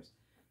 $5.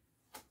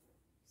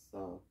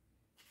 So,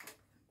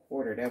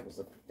 quarter, that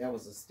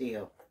was a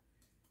steal.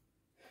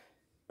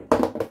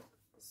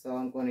 So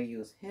I'm going to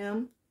use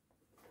him.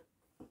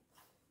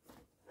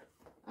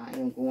 I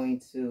am going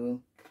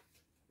to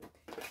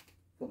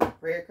put my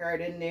prayer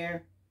card in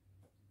there.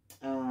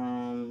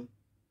 I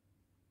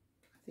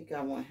think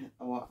I want him,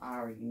 oh, I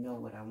already know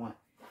what I want.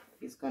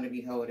 He's going to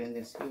be holding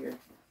this here.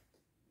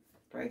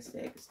 price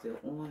tag is still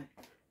on.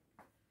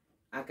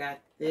 I got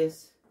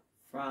this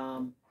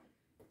from,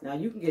 now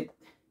you can get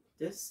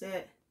this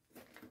set.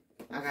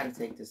 I gotta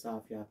take this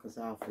off, y'all, because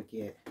I'll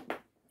forget.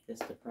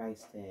 It's the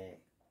price tag.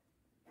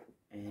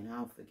 And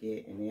I'll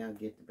forget, and they'll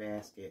get the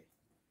basket.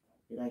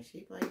 Be like,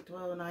 she paid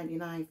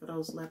 $12.99 for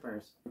those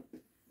slippers.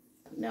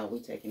 No, we're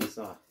taking this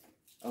off.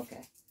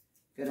 Okay,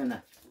 good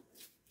enough.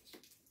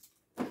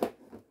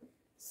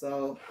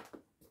 So,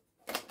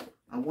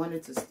 I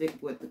wanted to stick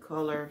with the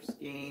color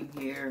scheme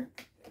here,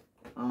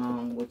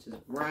 which is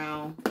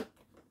brown.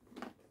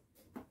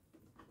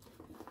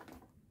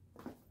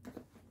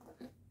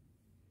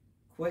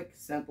 Quick,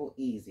 simple,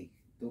 easy.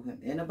 Threw him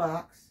in a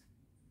box.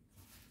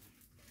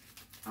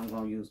 I'm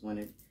going to use one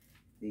of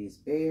these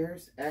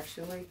bears,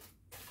 actually.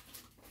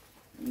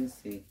 Let me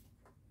see.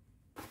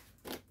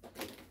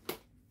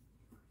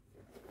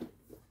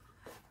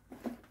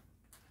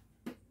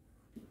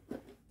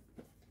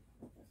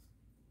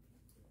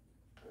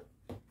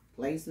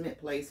 Placement,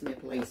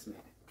 placement, placement.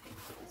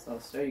 So I'll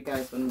show you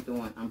guys what I'm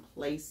doing. I'm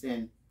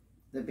placing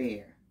the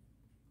bear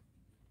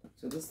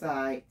to the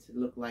side to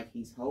look like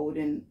he's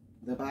holding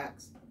the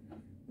box,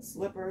 the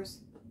slippers.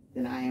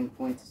 Then I am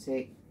going to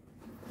take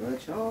the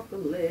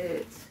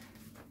chocolate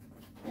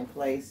and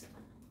place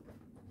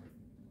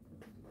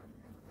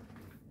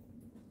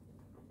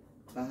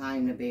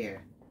behind the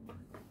bear.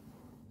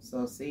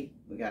 So see,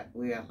 we got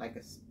like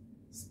a,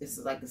 this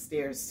is like a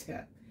stair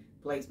step.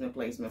 Placement,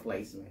 placement,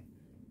 placement.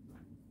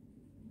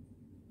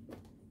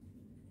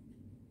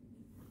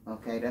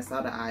 Okay, that's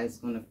how the eye is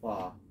going to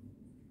fall.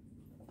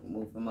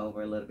 Move him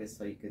over a little bit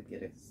so you could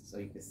get it, so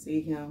you could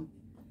see him.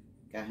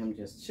 Got him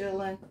just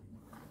chilling.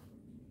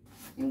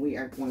 And we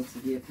are going to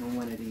give him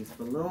one of these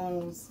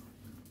balloons.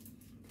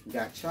 We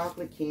got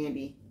chocolate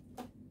candy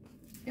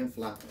and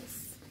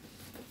flowers.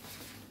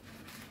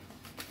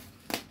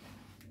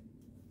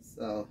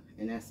 So,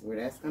 and that's where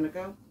that's going to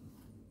go.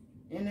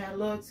 And that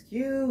looks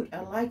cute.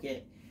 I like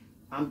it.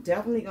 I'm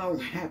definitely going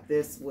to wrap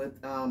this with,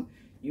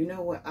 you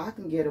know what? I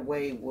can get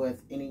away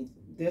with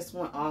this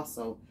one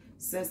also.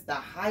 Since the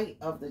height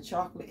of the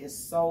chocolate is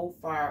so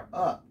far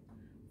up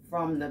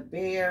from the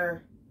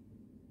bear,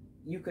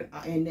 you could,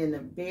 and then the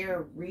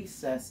bear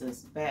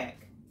recesses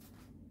back.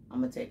 I'm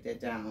going to take that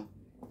down.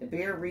 The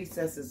bear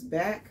recesses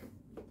back.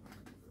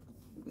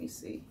 Let me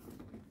see.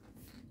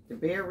 The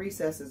bear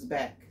recesses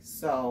back.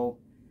 So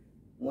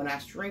when I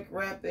shrink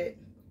wrap it,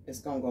 it's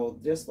going to go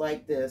just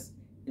like this,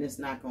 and it's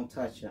not going to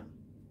touch him.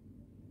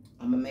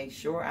 I'm going to make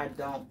sure I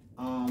don't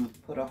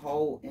put a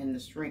hole in the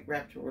shrink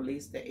wrap to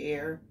release the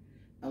air,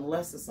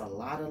 unless it's a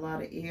lot of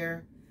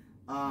air.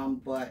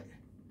 But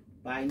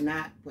by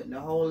not putting a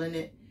hole in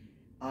it,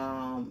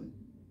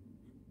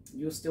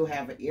 you'll still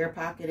have an air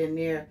pocket in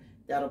there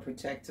that'll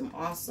protect him.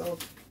 Also,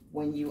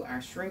 when you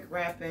are shrink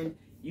wrapping,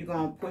 you're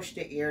going to push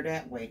the air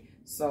that way.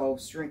 So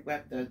shrink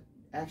wrap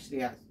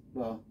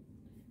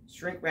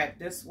shrink wrap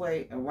this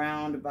way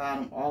around the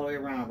bottom, all the way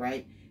around,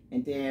 right?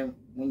 And then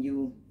when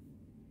you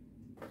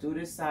do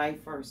this side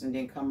first and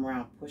then come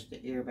around, push the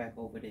air back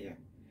over there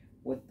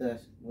with the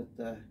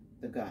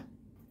gun.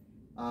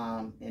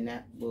 And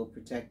that will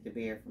protect the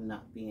bear from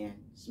not being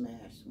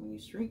smashed when you're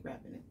shrink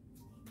wrapping it.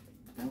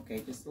 Okay,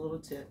 just a little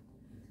tip.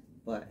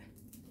 But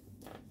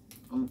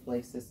I'm going to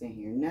place this in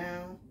here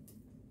now.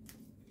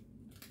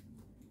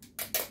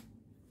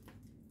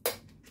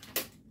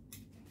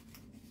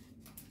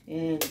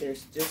 And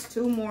there's just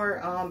 2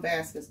 more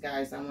baskets,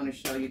 guys, I want to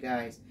show you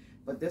guys.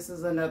 But this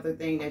is another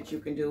thing that you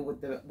can do with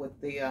the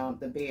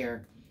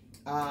bear.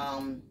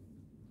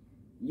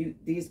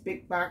 These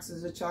big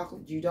boxes of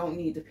chocolate, you don't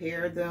need to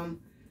pair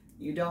them.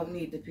 You don't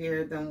need to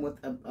pair them with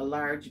a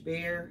large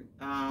bear.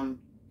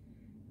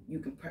 You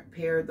can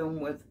pair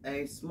them with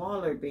a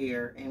smaller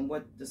bear, and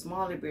what the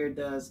smaller bear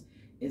does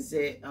is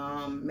it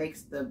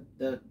makes the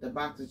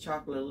box of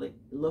chocolate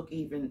look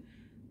even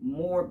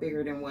more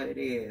bigger than what it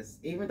is,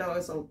 even though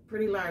it's a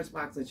pretty large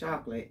box of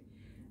chocolate.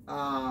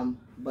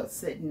 But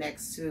sitting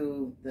next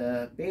to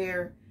the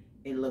bear,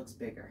 it looks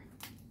bigger.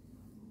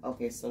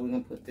 Okay, so we're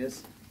gonna put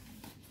this,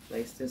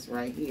 place this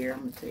right here.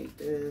 I'm gonna take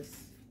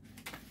this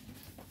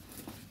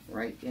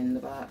right in the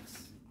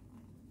box.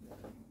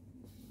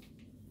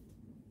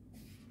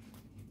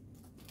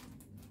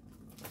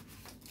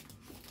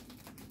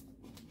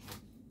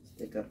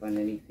 Stick up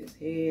underneath his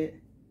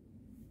head,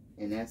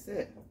 and that's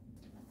it.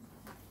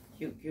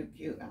 Cute, cute,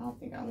 cute. I don't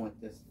think I want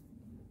this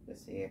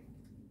here.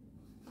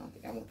 I don't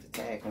think I want the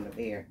tag on the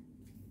bear.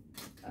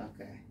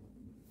 Okay.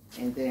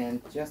 And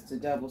then just to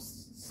double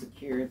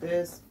secure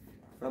this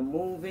from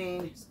moving,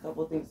 there's a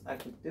couple of things I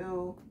could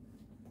do.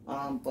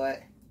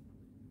 But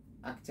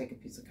I could take a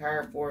piece of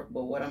cardboard.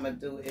 But what I'm going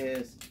to do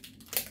is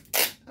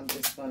I'm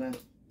just going to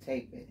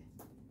tape it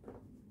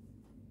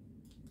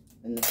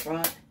in the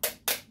front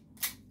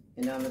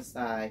and on the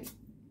side.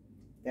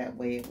 That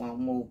way it won't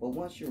move. But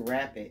once you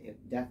wrap it,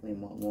 it definitely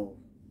won't move.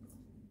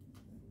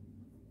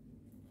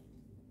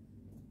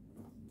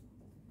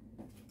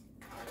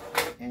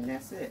 And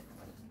that's it.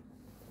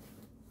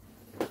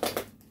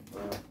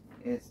 Well,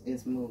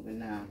 it's moving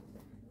now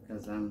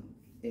because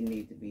it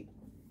needs to be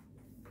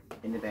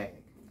in the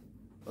bag.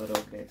 But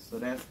okay, so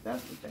that's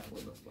what that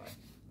would look like.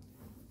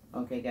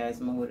 Okay, guys,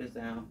 I'm gonna hold this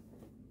down.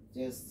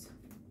 Just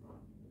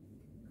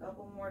a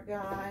couple more,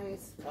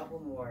 guys. Couple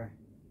more.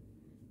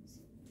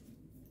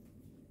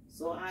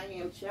 So I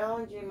am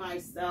challenging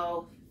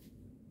myself.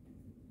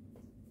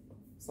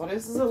 So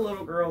this is a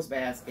little girl's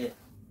basket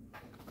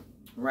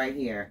right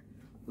here.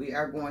 We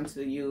are going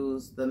to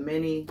use the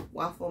mini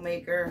waffle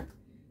maker.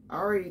 I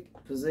already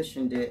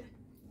positioned it,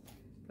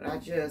 but I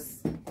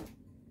just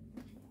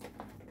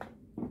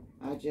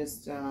I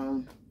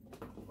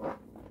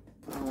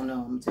don't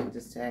know. I'm gonna take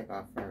this tag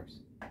off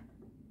first.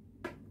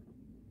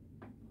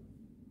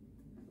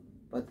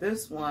 But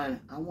this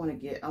one, I want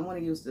to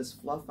use this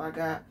fluff I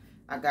got.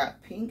 I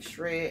got pink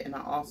shred and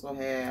I also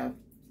have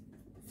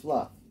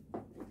fluff.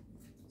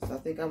 So I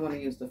think I want to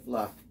use the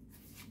fluff.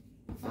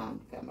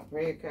 Got my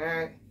credit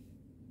card.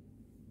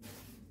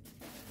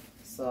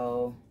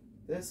 So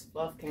this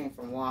fluff came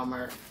from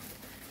Walmart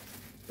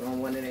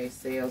on one of their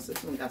sales.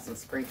 This one got some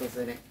sprinkles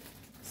in it.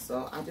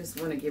 So I just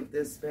want to give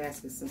this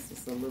basket, since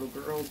it's a little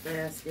girl's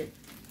basket,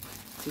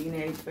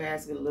 teenage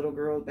basket, little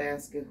girl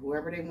basket,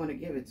 whoever they want to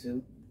give it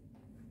to,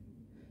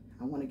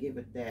 I want to give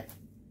it that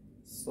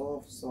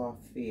soft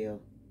feel.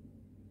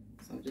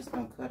 So I'm just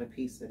going to cut a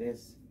piece of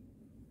this,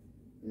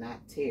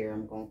 not tear.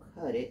 I'm going to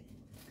cut it,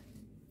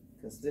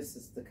 because this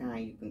is the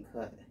kind you can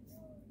cut.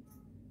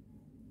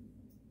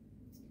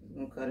 I'm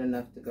going to cut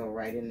enough to go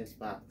right in this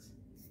box.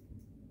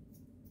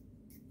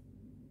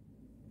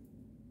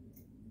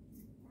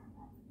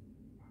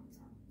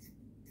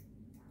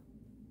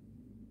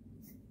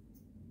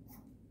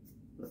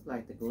 Look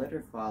like the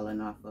glitter falling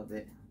off of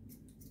it,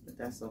 but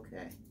that's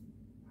okay.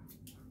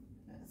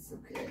 That's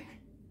okay.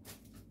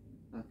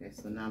 Okay,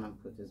 so now I'm gonna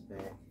put this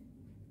back.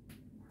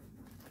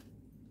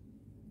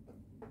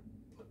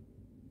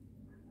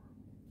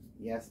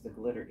 Yes, the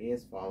glitter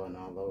is falling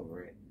all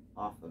over it,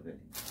 off of it.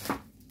 I'm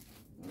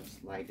gonna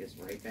slide this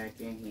right back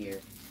in here.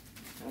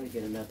 I'll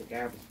get another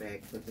garbage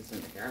bag, put this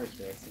in the garbage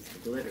bag since the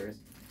glitter is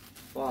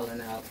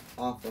falling out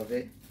off of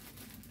it.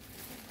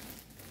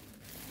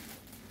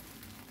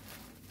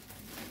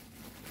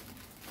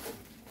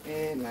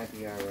 It might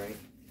be alright.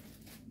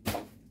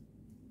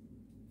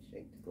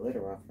 Shake the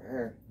glitter off for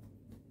her.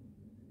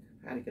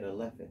 Probably could have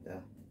left it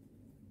though,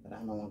 but I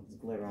don't want this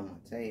glitter on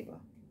my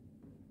table.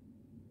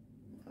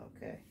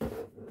 Okay.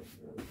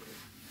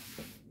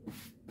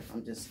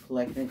 I'm just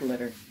collecting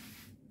glitter,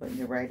 putting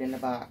it right in the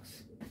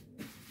box.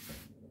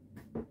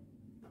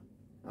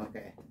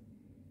 Okay.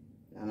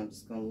 Now I'm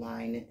just gonna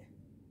line it.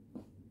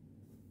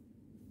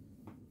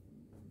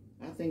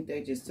 I think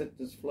they just took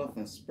this fluff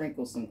and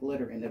sprinkled some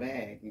glitter in the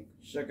bag and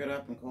shook it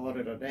up and called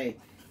it a day,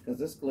 because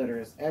this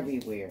glitter is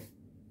everywhere.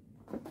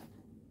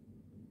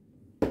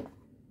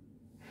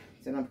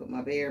 Then I put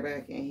my bear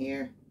back in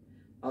here.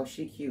 Oh,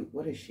 she cute.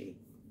 What is she?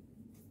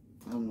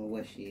 I don't know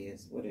what she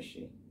is. What is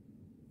she?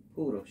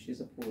 Poodle.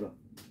 She's a poodle.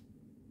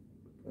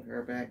 Put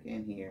her back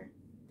in here.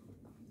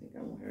 I think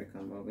I want her to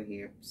come over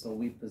here. So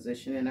we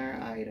positioning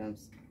our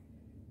items.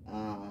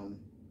 I'm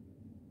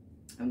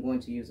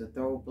going to use a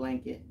throw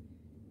blanket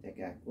that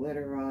got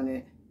glitter on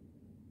it.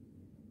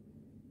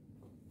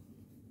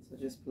 So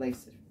just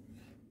place it.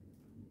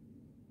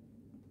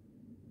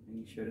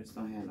 Make sure this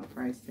don't have no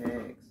price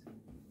tags.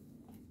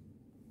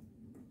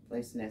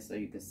 Placing that so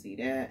you can see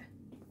that.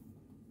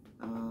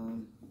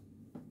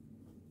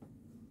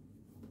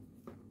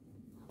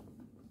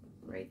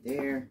 Right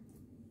there.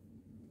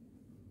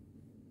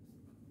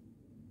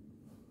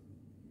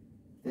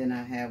 Then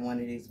I have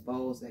one of these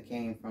bowls that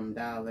came from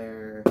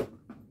Dollar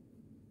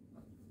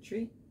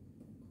Tree.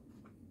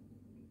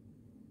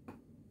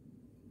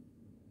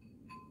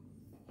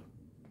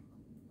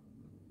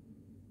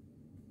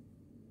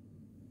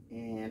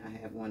 And I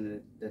have one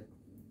of the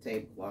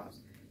tablecloths,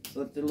 so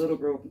that the little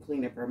girl can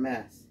clean up her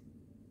mess.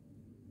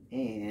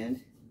 And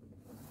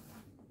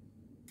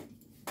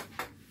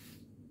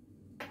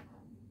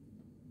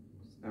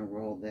just gonna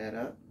roll that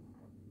up.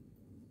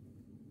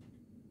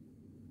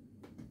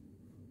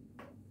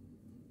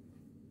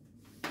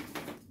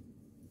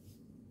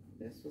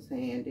 This was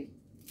handy.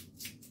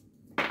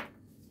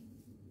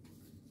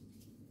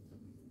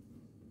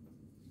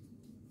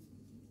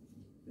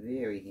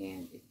 Very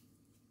handy.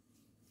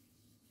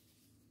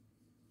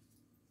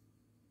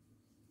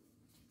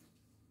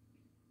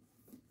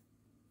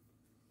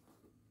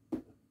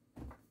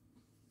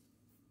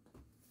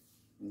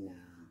 Nah,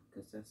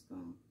 because that's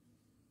gonna,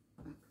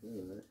 I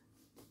could.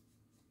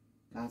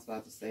 I was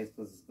about to say it's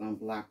because it's gonna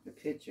block the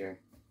picture,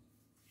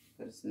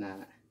 but it's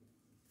not.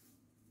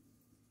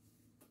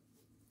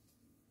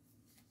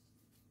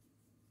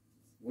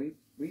 We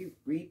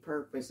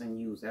repurpose and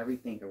use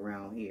everything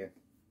around here.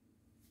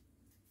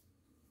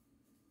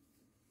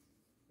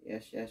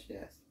 Yes, yes,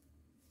 yes.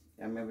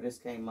 I remember this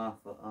came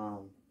off of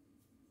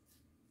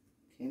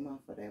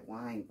that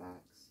wine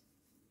box.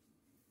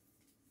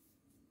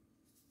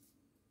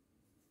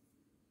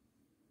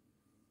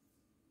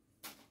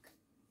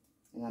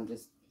 And I'm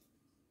just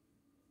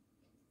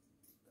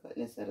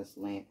cutting this at a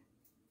slant.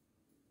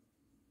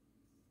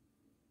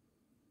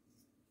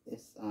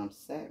 It's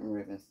satin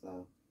ribbon,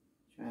 so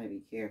trying to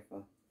be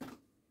careful.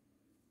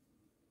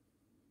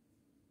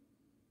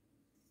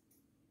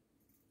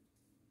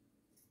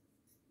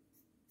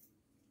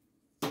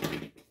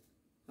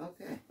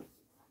 Okay,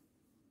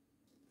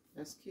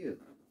 that's cute.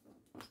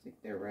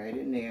 Stick that right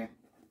in there.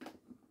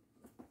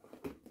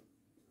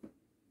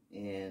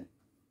 And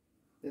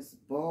this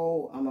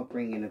bowl, I'm gonna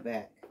bring in the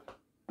back.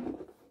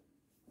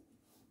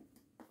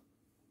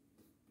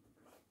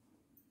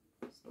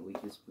 So we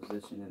just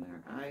position in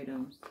our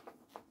items.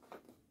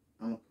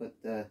 I'm gonna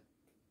put the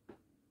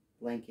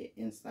blanket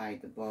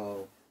inside the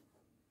bowl.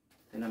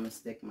 Then I'm gonna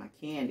stick my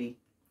candy.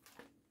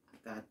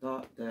 I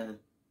got the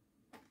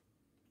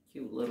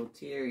cute little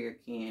terrier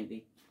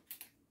candy.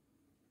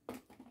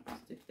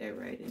 Stick that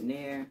right in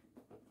there.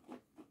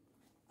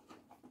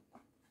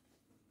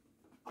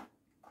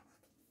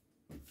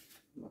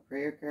 My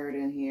prayer card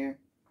in here.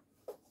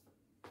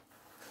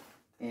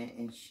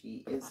 And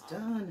she is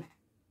done.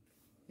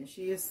 And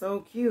she is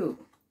so cute.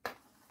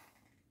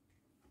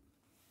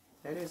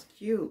 That is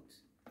cute.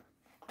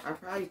 I'll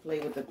probably play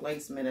with the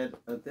placement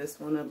of this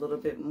one a little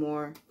bit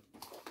more.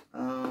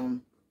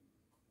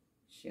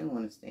 She don't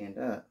want to stand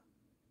up.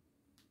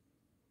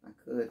 I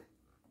could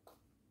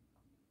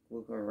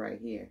glue her right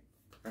here.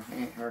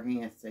 Her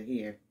hands to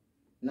here.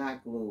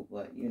 Not glue,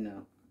 but you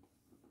know,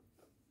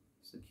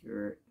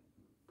 secure it.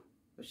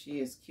 But she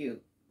is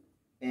cute.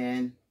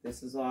 And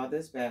this is all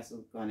this basket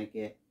is going to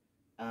get.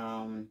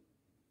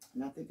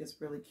 And I think it's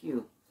really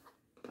cute.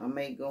 I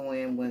may go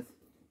in with,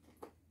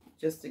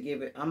 just to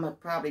give it, I'm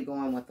probably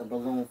going with the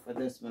balloon for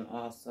this one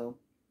also.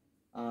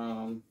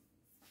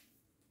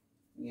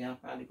 Yeah, I'm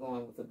probably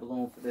going with the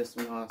balloon for this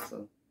one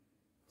also,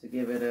 to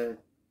give it a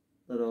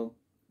little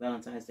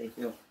Valentine's Day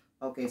feel.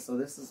 Okay, so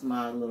this is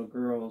my little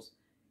girl's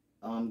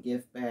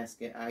gift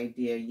basket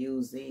idea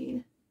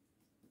using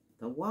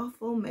the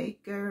waffle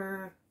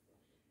maker.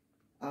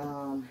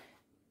 I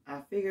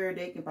figured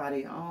they can buy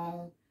their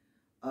own,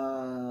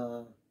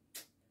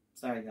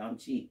 sorry, I'm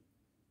cheap.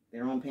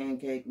 Their own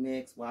pancake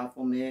mix,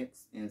 waffle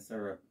mix, and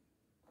syrup.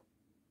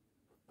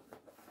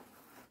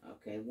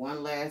 Okay,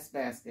 one last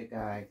basket,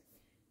 guys.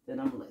 Then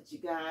I'm gonna let you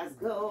guys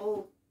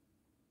go.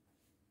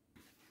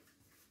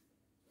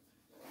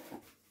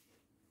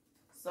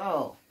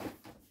 So,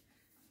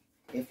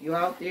 if you're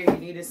out there, you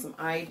needed some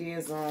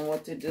ideas on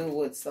what to do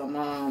with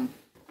some,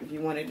 if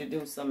you wanted to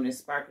do some of this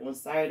sparkling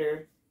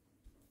cider.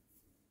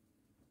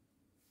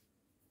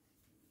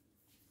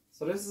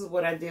 So this is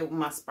what I did with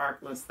my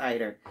sparkling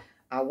cider.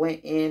 I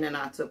went in and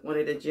I took one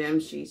of the gem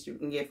sheets you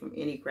can get from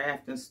any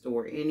crafting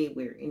store,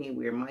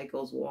 anywhere.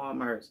 Michael's,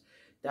 Walmart's,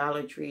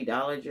 Dollar Tree,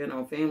 Dollar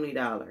General, Family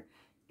Dollar.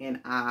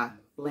 And I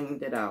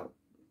blinged it out.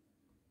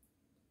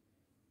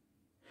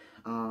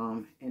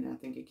 And I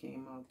think it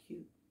came out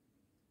cute.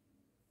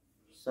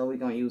 So we're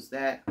going to use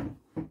that.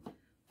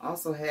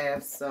 Also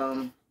have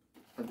some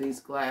of these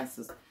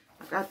glasses.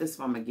 I got this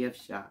from a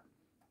gift shop.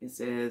 It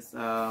says,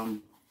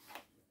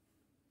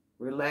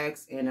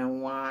 relax and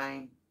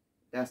unwind.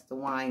 That's the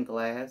wine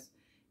glass.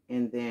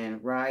 And then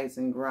rise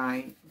and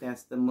grind.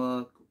 That's the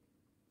mug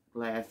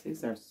glass.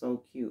 These are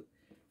so cute.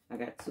 I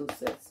got 2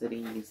 sets of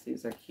these.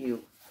 These are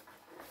cute.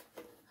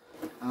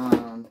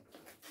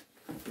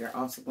 You're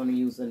also going to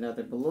use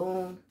another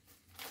balloon.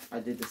 I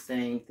did the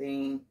same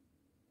thing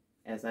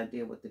as I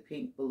did with the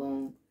pink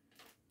balloon.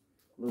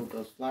 Glue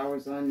those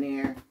flowers on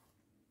there.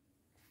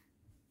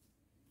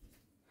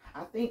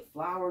 I think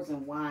flowers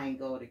and wine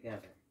go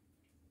together.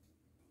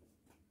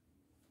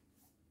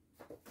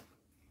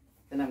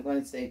 Then I'm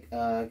going to take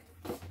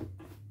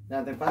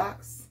another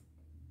box,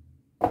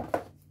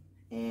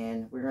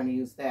 and we're going to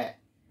use that.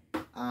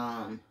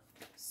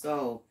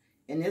 So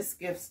in this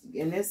gift,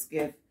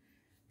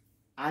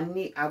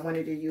 I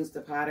wanted to use the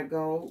pot of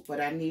gold,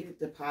 but I needed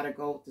the pot of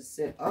gold to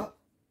sit up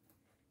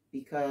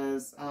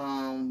because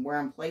where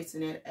I'm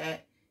placing it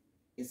at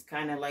is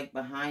kind of like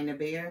behind the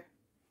bear.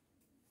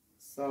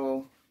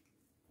 So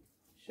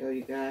show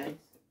you guys.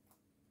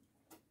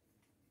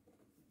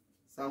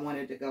 So I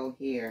wanted to go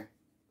here.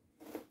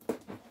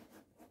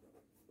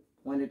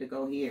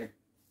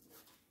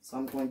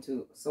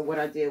 So what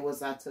I did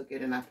was I took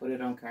it and I put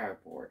it on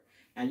cardboard.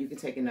 And you can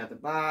take another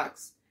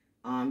box.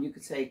 You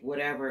could take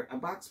whatever. A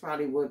box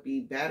probably would be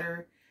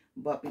better,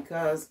 but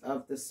because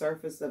of the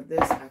surface of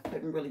this, I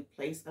couldn't really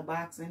place a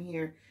box in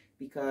here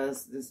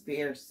because this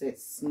bear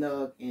sits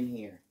snug in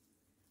here.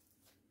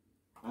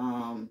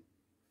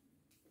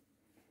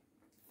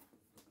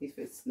 He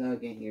fits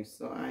snug in here,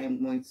 so I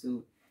am going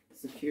to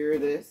secure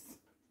this.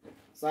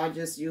 So I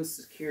just used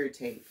secure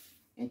tape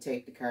and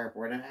tape the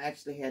cardboard. And I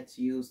actually had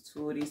to use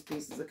 2 of these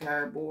pieces of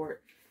cardboard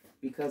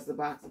because the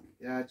box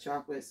of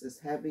chocolates is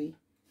heavy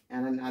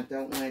and I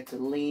don't want it to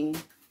lean.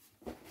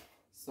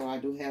 So I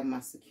do have my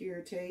secure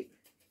tape.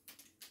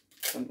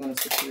 So I'm going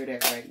to secure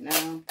that right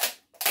now.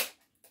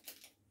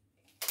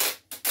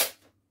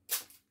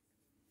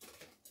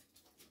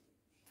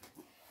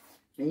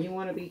 And you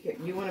want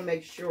to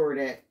make sure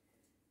that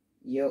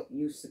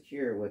you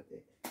secure with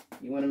it.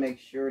 You want to make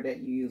sure that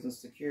you're using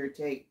secure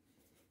tape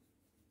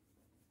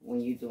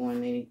when you're doing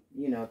any,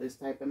 you know, this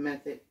type of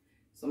method.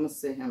 So I'm going to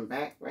sit him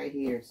back right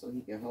here so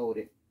he can hold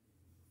it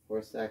for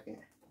a second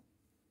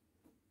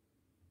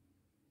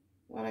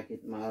while I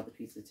get my other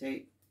piece of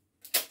tape.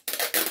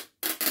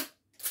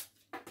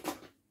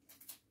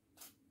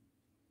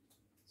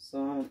 So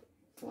I'm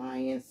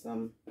applying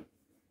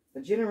a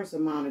generous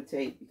amount of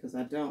tape because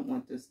I don't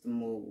want this to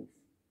move.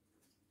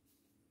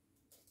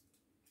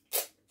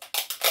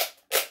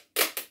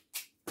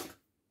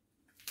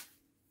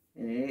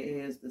 And it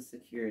is the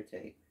secure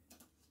tape.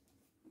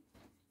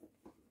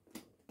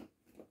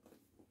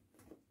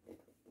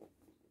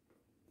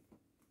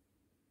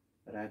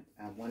 But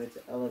I wanted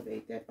to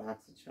elevate that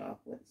box of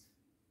chocolates.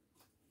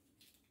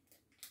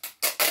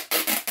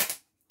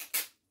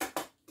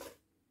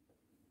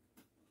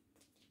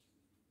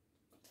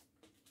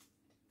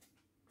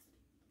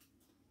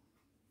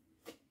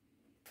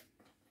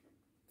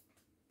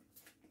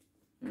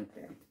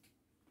 Okay.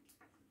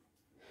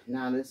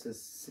 Now this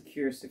is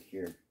secure.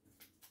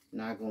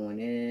 Not going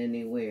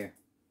anywhere.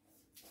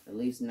 At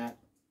least not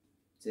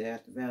to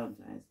after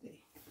Valentine's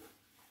Day.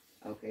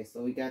 Okay,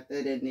 so we got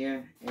that in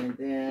there. And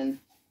then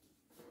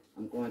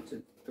I'm going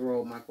to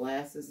throw my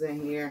glasses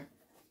in here.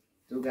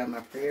 Still got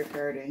my prayer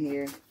card in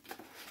here.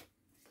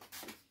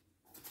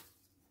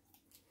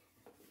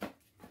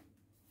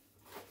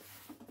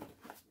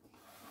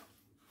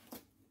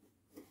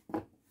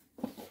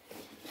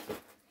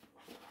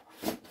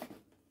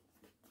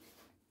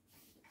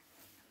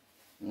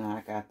 Now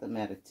I got them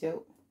at a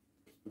tilt.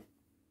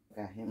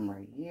 Got him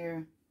right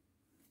here.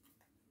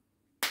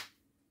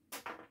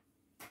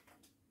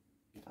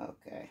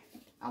 Okay.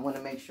 I want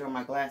to make sure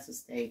my glasses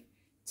stay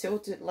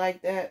tilted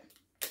like that.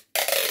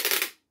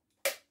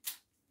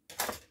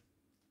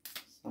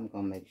 So I'm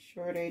going to make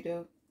sure they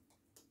do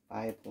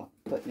by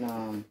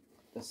putting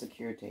the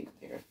secure tape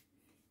there.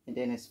 And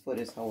then his foot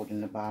is holding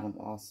the bottom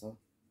also.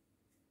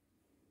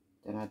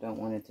 Then I don't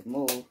want it to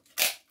move.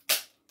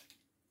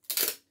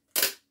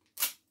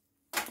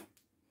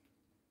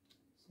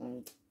 So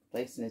I'm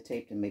placing the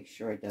tape to make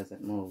sure it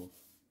doesn't move.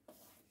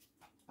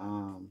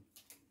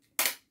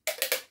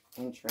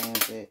 In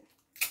transit.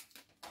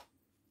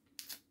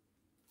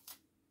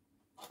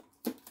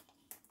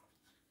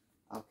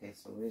 Okay,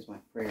 so here's my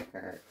prayer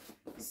card.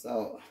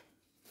 So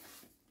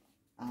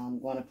I'm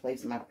going to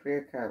place my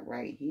prayer card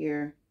right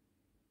here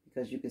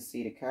because you can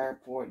see the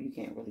cardboard. You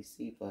can't really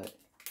see, but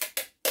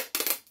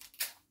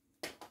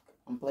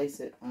I'm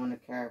placing it on the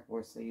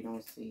cardboard so you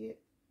don't see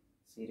it.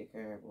 See the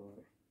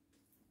cardboard.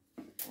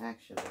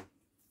 Actually.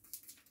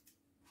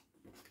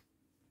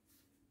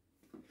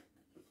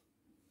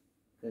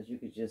 Because you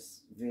could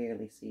just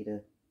barely see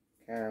the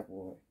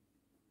cardboard.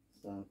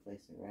 So I'm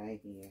placing it right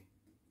here.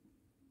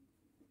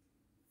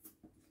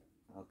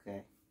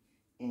 Okay.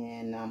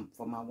 And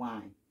for my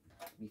wine.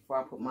 Before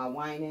I put my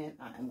wine in,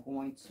 I am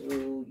going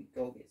to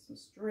go get some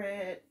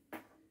thread.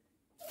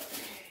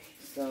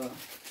 So I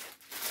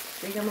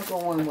think I'm going to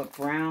go in with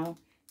brown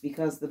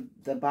because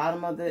the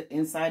bottom of the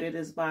inside of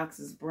this box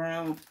is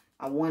brown.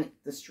 I want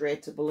the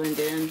thread to blend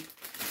in.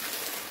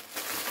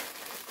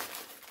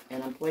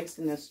 And I'm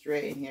placing this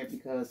thread in here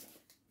because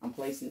I'm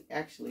placing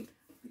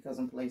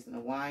the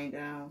wine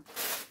down.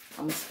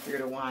 I'm going to secure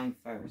the wine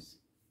first.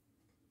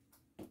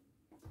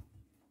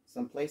 So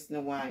I'm placing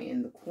the wine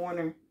in the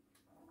corner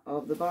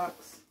of the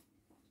box.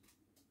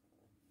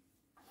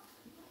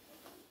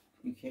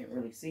 You can't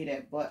really see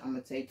that, but I'm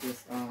going to take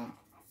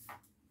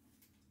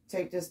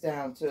this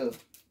down too.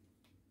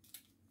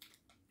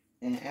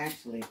 And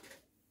actually,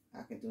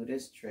 I can do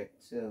this trick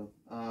too.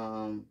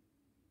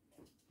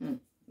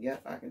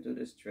 Yep, I can do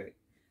this trick.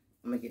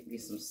 I'm going to get me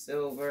some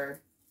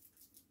silver.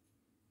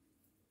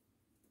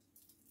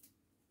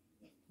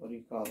 What do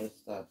you call this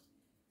stuff?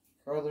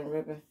 Curling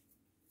ribbon.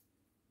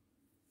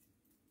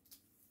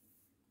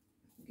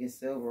 Get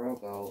silver or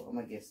gold. I'm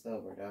going to get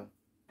silver though.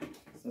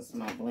 Since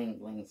my bling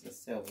blings is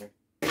silver.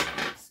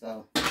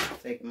 So,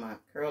 taking my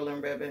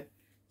curling ribbon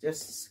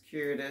just to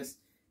secure this.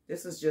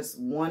 This is just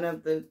one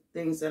of the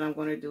things that I'm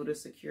going to do to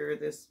secure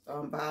this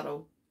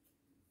bottle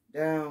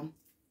down.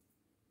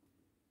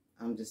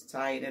 I'm just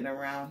tying it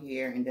around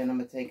here, and then I'm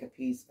going to take a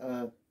piece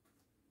of,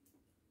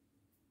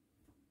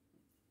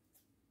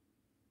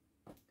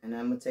 and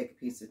I'm going to take a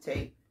piece of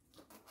tape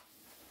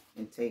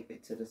and tape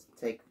it to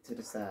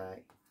the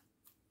side.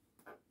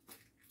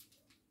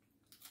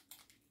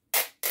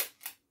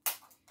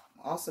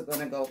 I'm also going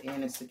to go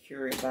in and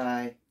secure it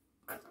by,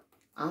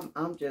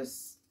 I'm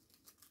just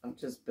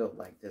built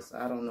like this.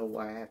 I don't know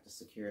why I have to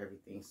secure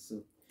everything,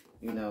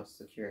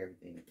 secure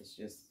everything. It's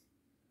just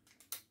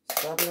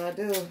something I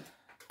do.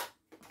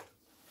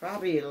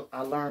 Probably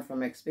I learned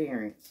from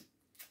experience.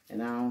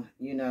 And I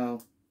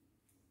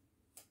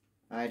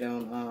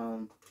don't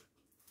want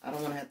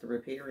to have to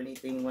repair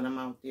anything when I'm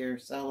out there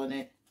selling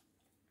it.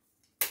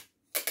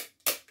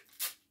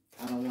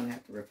 I don't want to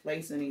have to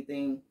replace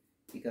anything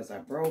because I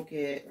broke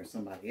it or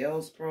somebody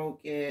else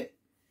broke it.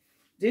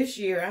 This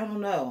year, I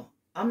don't know.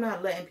 I'm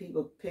not letting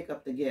people pick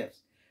up the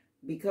gifts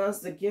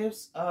because the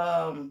gifts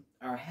are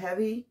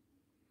heavy,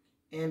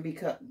 and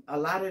because a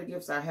lot of the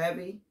gifts are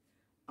heavy.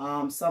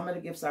 Some of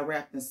the gifts are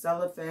wrapped in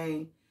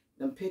cellophane.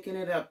 Them picking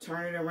it up,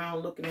 turning it around,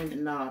 looking at it.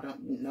 No,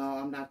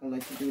 I'm not gonna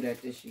let you do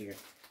that this year.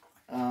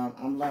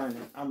 I'm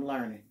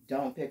learning.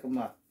 Don't pick them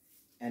up.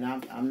 And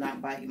I'm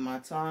not biting my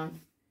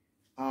tongue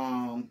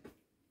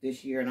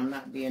this year, and I'm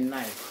not being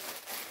nice.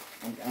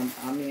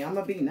 I mean, I'm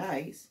gonna be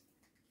nice,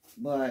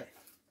 but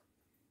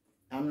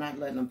I'm not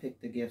letting them pick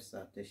the gifts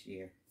up this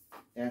year.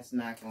 That's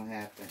not gonna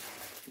happen,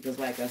 because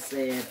like I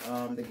said,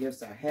 the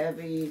gifts are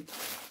heavy,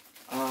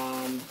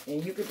 and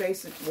you can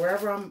basically,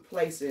 wherever I'm gonna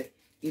place it,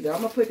 either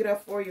I'm gonna pick it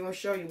up for you and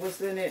show you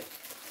what's in it,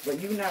 but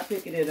you're not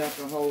picking it up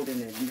and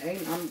holding it.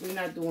 We're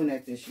not doing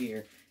that this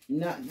year.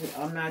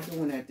 I'm not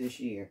doing that this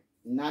year.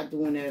 Not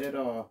doing that at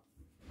all.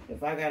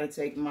 If I gotta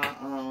take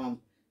my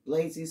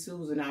Lazy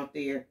Susan out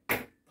there,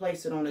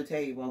 place it on the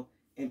table,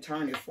 and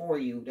turn it for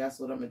you, that's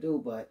what I'm gonna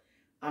do. But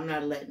I'm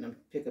not letting them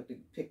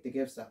pick the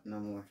gifts up no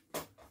more.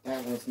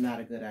 That was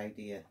not a good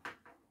idea.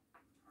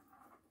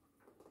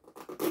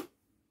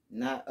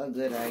 Not a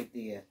good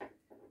idea.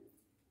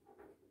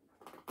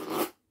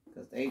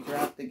 Because they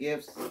drop the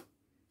gifts,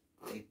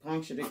 they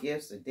puncture the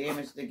gifts, they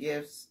damage the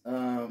gifts.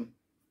 No,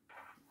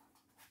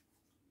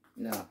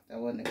 that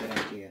wasn't a good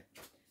idea.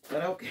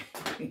 But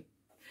okay.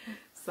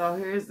 So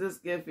here's this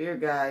gift here,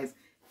 guys.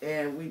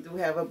 And we do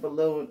have a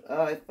balloon.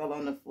 Oh, it fell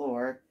on the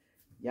floor.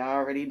 Y'all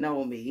already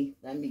know me.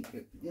 Let me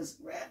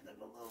just grab the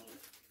balloon.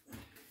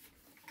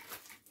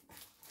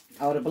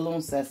 Oh, the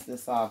balloon sets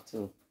this off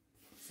too.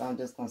 So I'm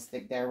just going to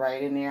stick that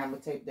right in there. I'm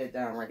going to tape that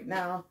down right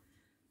now.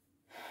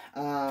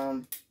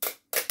 And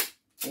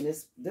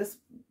this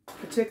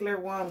particular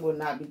one will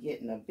not be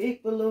getting a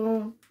big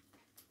balloon.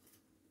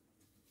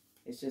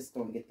 It's just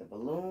going to get the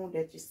balloon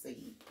that you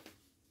see.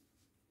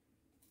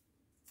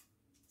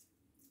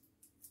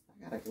 I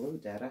got to glue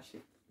that. I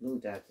should glue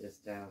that this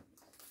down.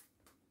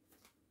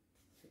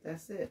 But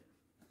that's it.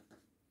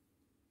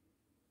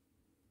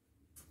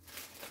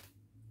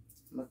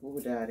 I'm going to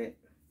glue that it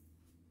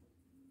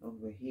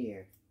over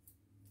here. I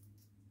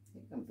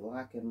think I'm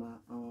blocking my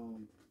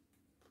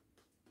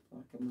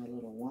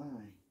little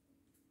wine.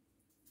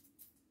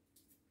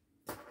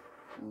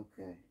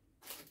 Okay.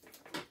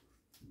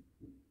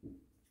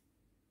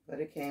 But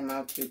it came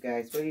out cute,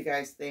 guys. What do you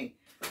guys think?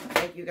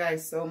 Thank you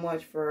guys so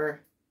much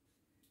for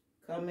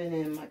coming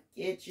in my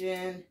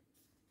kitchen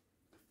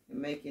and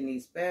making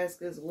these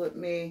baskets with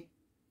me.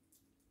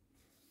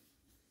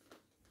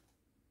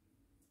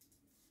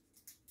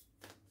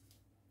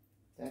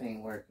 That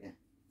ain't working.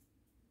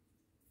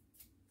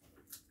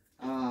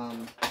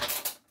 I'm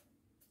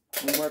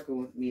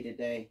working with me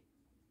today.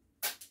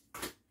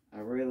 I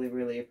really,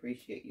 really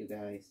appreciate you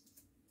guys.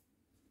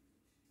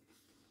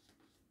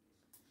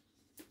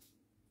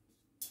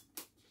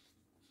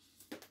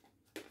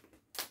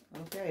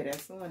 Okay,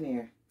 that's on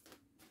there.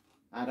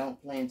 I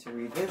don't plan to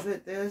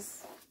revisit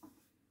this.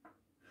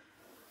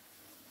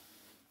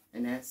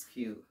 And that's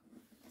cute.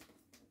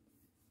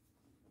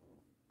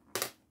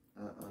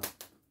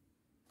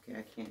 Okay,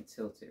 I can't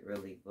tilt it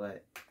really,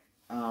 but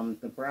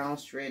the brown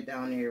shred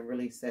down here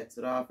really sets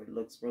it off. It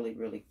looks really,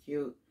 really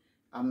cute.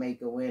 I may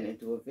go in and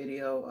do a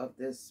video of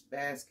this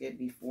basket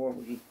before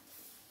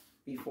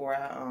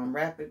I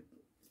wrap it,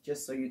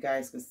 just so you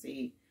guys can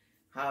see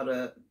how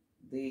the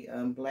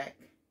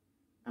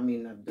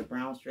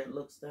brown thread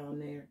looks down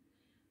there.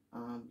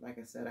 Like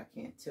I said, I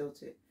can't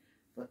tilt it,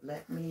 but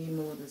let me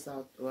move this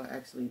out. Well,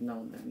 actually,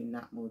 no, let me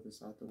not move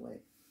this out the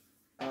way.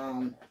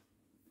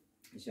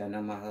 As y'all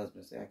know, my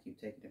husband said I keep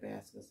taking the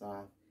baskets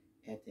off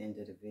at the end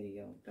of the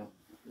video. Don't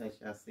let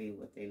y'all see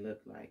what they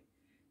look like.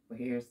 But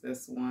here's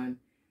this one.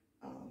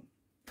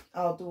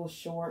 I'll do a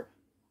short,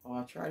 or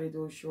I'll try to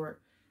do a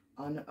short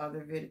on the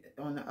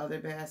other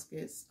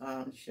baskets.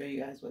 Show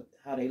you guys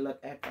how they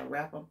look after I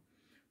wrap them.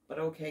 But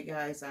okay,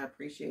 guys, I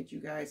appreciate you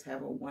guys.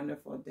 Have a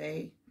wonderful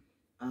day.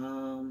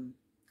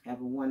 Have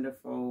a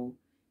wonderful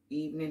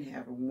evening.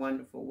 Have a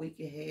wonderful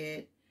week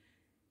ahead.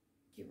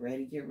 Get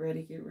ready, get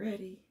ready, get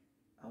ready.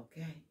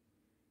 Okay.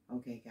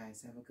 Okay,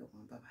 guys, have a good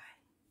one. Bye-bye.